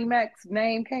time Bernie Mac's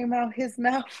name came out his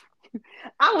mouth,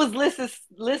 I was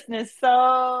listening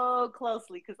so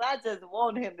closely because I just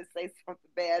wanted him to say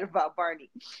something bad about Bernie.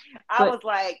 I But was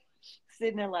like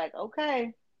sitting there like,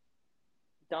 okay,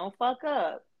 don't fuck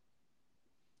up,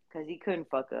 because he couldn't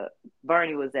fuck up.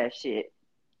 Bernie was that shit.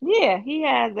 yeah, he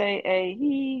has a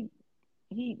he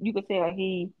you could say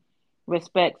he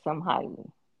respects him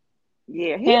highly.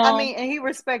 Yeah, I Him, mean, and he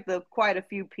respected quite a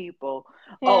few people.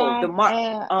 Oh, the him,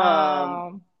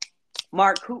 and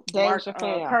Dave Mark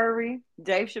Chappelle. Curry,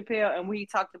 Dave Chappelle, and when he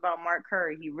talked about Mark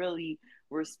Curry, he really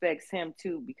respects him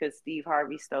too because Steve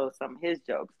Harvey stole some of his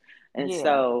jokes, and Yeah,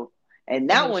 so and and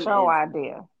that his one show is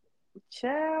idea.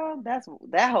 child.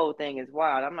 That whole thing is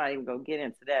wild. I'm not even gonna get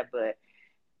into that, but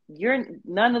you're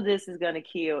none of this is gonna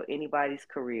kill anybody's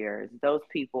careers. Those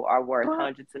people are worth But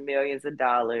hundreds of millions of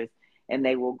dollars, and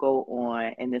they will go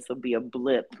on, and this will be a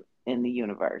blip in the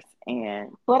universe,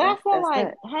 and but I that's feel that's like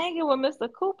that. hanging with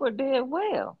Mr. Cooper did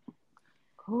well.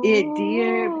 It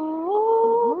did.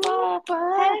 Ooh,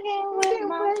 but hanging with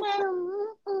my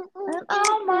friends and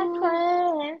all my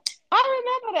friends. I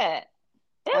remember that.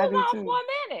 It I was do on for too.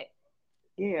 a minute.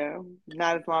 Yeah,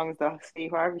 not as long as the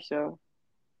Steve Harvey show.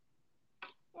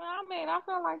 Well, I mean, I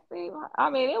feel like Steve. I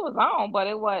mean, it was on, but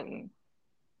it wasn't.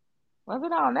 Was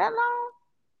it on that long?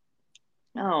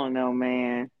 I don't know,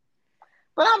 man.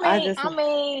 But I just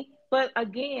but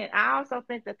again, I also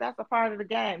think that that's a part of the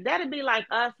game. That'd be like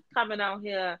us coming on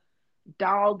here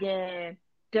dogging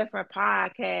different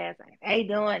podcasts. Like, they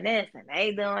doing this and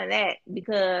they doing that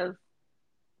because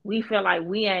we feel like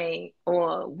we ain't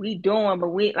or we doing, but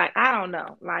we like I don't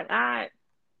know. Like I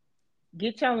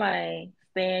get your lane,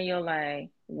 stay in your lane,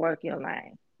 work your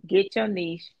lane. Get your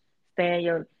niche, stay in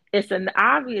your. It's an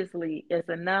obviously it's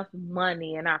enough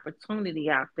money and opportunity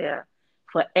out there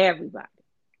for everybody.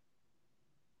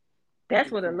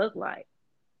 That's what it looked exactly. like.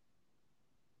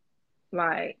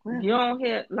 Like Well, you don't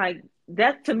hear like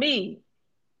that to me.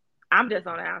 I'm just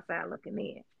on the outside looking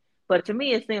in, but to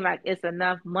me it seems like it's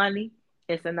enough money,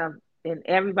 it's enough, and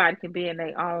everybody can be in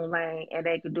their own lane and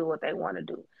they can do what they want to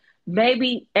do.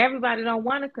 Maybe everybody don't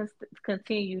want to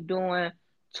continue doing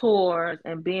tours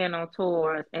and being on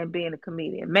tours and being a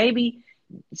comedian. Maybe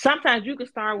sometimes you can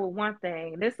start with one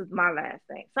thing. And this is my last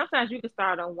thing. Sometimes you can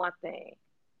start on one thing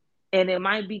and it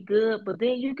might be good, but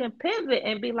then you can pivot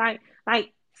and be like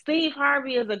Steve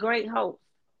Harvey is a great host.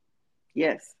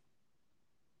 yes,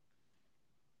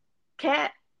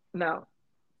 Cat, no,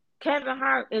 Kevin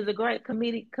Hart is a great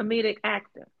comedic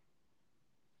actor,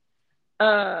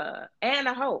 and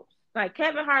a host. Like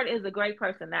Kevin Hart is a great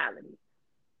personality.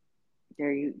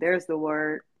 there's the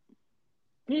word.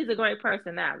 He's a great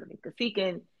personality because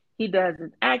he does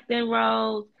his acting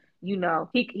roles. You know,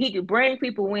 he can bring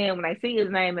people in when they see his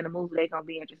name in a movie, they're gonna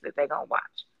be interested. They're gonna watch.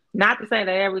 Not to say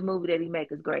that every movie that he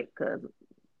makes is great because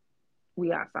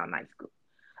we are some night school.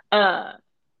 Uh,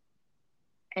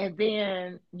 and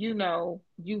then you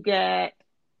got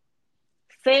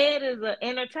Said is an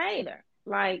entertainer.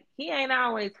 Like he ain't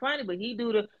always funny, but he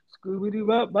do the Scooby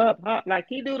Doo up, like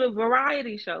he do the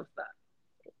variety show stuff.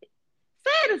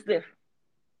 Said is different.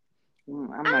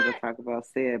 I'm not gonna I talk about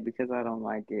said because I don't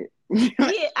like it. yeah,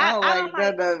 I don't I like don't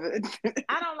like none of it.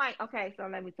 I don't like. Okay, so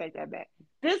let me take that back.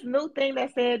 This new thing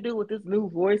that Said do with this new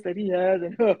voice that he has,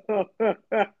 and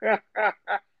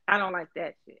I don't like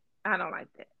that shit. I don't like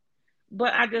that.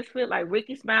 But I just feel like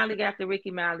Ricky Smiley got the Ricky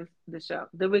Smiley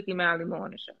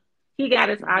morning show. He got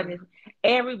his Mhm. audience.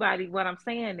 Everybody, what I'm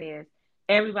saying is,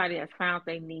 everybody has found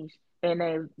their niche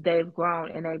and they've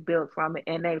grown and they built from it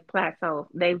and they've plateaued.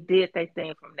 They've did their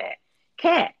thing from that.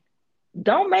 Cat,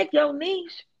 don't make your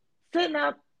niche sitting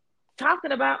up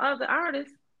talking about other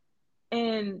artists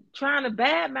and trying to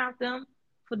badmouth them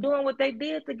for doing what they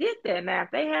did to get there. Now,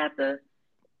 if they had to,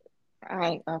 I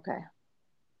ain't okay.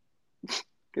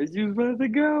 Cause you supposed to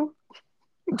go.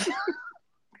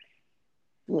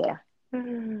 Yeah,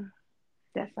 Well,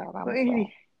 that's all I'm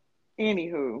saying.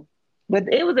 anywho,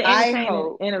 But it was an I entertaining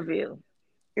hope interview.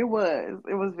 it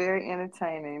was very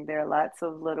entertaining. There are lots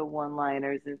of little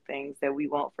one-liners and things that we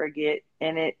won't forget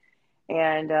in it.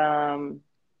 And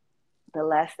the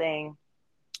last thing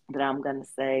that I'm gonna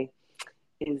say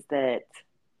is that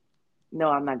No,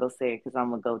 I'm not gonna say it because I'm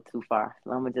gonna go too far.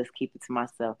 So I'm gonna just keep it to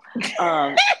myself.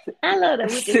 I love that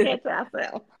we can catch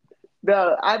ourselves.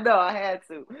 No, I know I had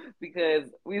to because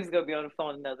we was gonna be on the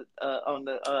phone another on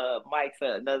the mic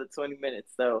for another 20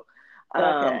 minutes. So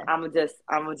Okay. I'm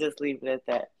gonna just leave it at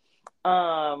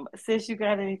that. Sis, you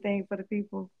got anything for the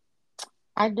people?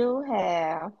 I do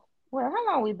have. Well,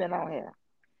 how long we been on here?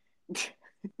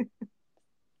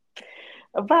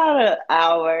 About an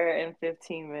hour and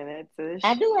 15 minutes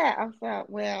I ish. do have.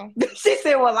 Well, She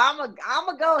said, "Well, I'm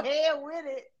gonna go ahead with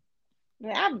it."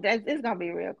 yeah, it's gonna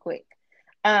be real quick.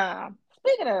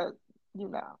 Speaking of, you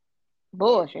know,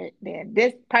 bullshit, then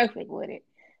this perfect with it.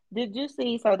 Did you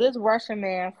see? So this Russian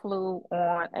man flew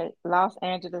on a Los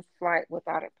Angeles flight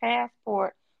without a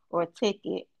passport or a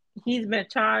ticket. He's been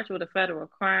charged with a federal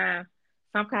crime.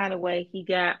 Some kind of way he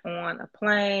got on a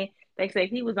plane. They say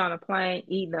he was on a plane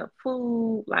eating up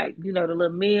food, like the little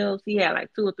meals. He had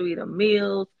like two or three of the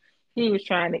meals. He was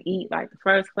trying to eat like the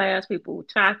first class people with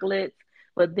chocolates.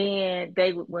 But then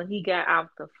when he got off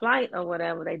the flight or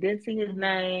whatever, they didn't see his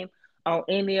name on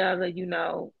any other,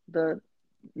 the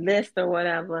list or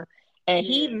whatever. And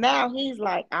he's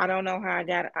like, I don't know how I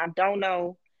got it. I don't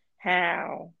know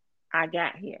how I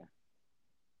got here.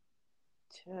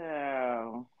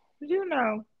 Ciao.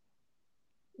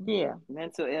 Yeah.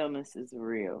 Mental illness is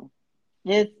real.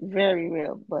 It's very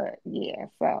real, but yeah,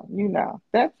 so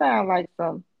that sounds like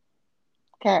some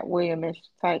Cat Williams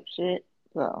type shit.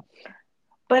 So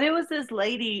But it was this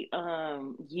lady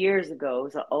years ago, it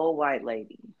was an old white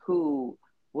lady who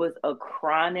was a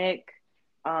chronic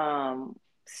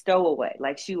stowaway.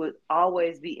 Like she would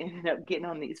always be ending up getting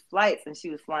on these flights and she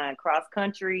was flying cross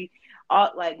country,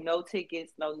 all like no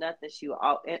tickets, no nothing. She would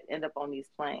end up on these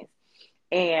planes.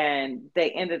 And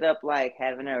they ended up like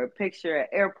having her picture at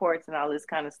airports and all this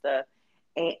kind of stuff.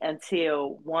 And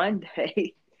until one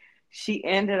day she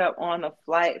ended up on a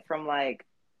flight from like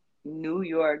New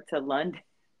York to London.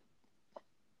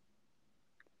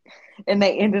 And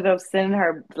they ended up sending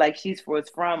her, like was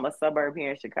from a suburb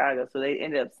here in Chicago, so they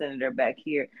ended up sending her back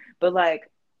here. But like,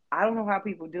 I don't know how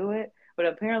people do it, but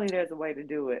apparently there's a way to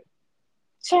do it.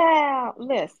 Child,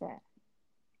 listen,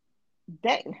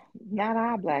 that not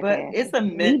our black But asses. it's a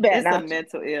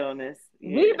mental illness.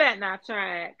 Yeah. We better not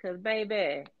try it, cause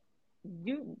baby,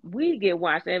 we get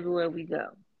watched everywhere we go.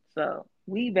 So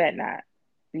we better not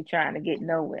be trying to get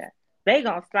nowhere. They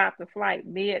gonna stop the flight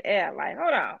mid-air. Like,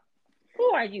 hold on,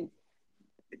 who are you?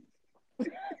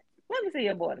 Let me see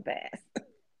your boarding pass.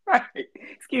 Right.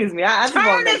 Excuse me. I just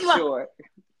want to make sure.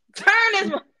 Turn this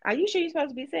one. Are you sure you're supposed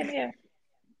to be sitting here?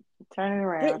 Turn it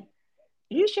around.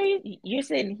 You sure you're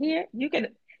sitting here? You can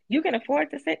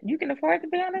afford to sit. You can afford to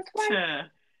be on this flight.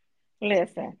 Sure.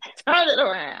 Listen, turn it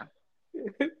around.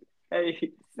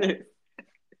 Hey, sis.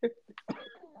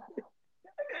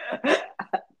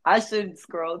 I shouldn't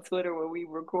scroll Twitter when we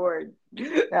record.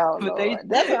 Oh, but Lord.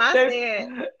 That's what I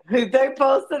said. They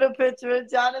posted a picture of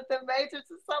Jonathan Majors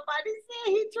and somebody said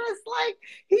he dressed like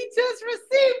he just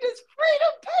received his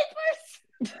freedom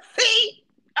papers. See?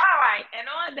 All right. And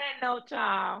on that note,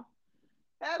 y'all,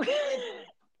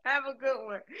 have a good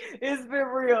one. It's been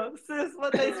real. Sis,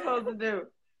 what they supposed to do?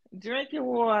 Drink your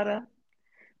water.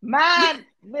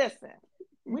 Listen.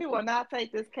 We will not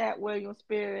take this Cat Williams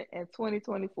spirit in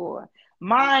 2024.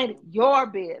 Mind your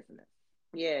business.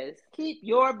 Yes. Keep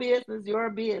your business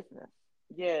your business.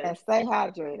 Yes. And stay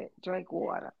hydrated. Drink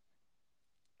water.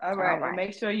 All right. And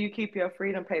make sure you keep your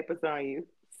freedom papers on you.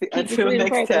 Until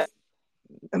next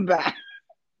time. Bye.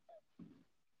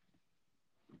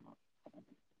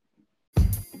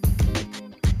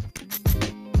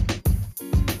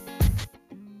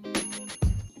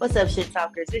 What's up, shit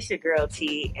talkers? It's your girl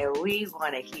T, and we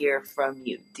want to hear from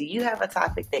you. Do you have a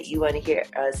topic that you want to hear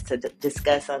us to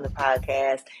discuss on the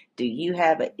podcast? Do you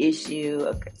have an issue,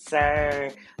 a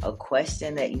concern, a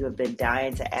question that you have been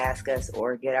dying to ask us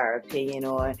or get our opinion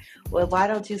on? Well, why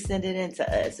don't you send it in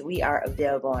to us? We are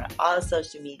available on all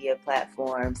social media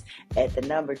platforms at the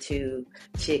number 2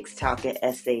 Chicks Talking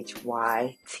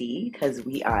SHYT, because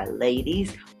we are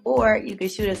ladies. Or you can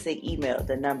shoot us an email,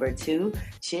 the number 2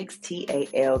 Chicks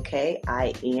TALKINSHYT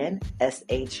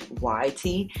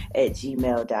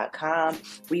 @gmail.com.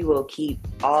 We will keep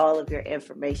all of your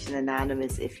information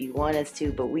anonymous if you want us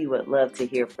to, but we would love to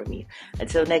hear from you.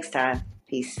 Until next time,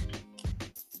 peace.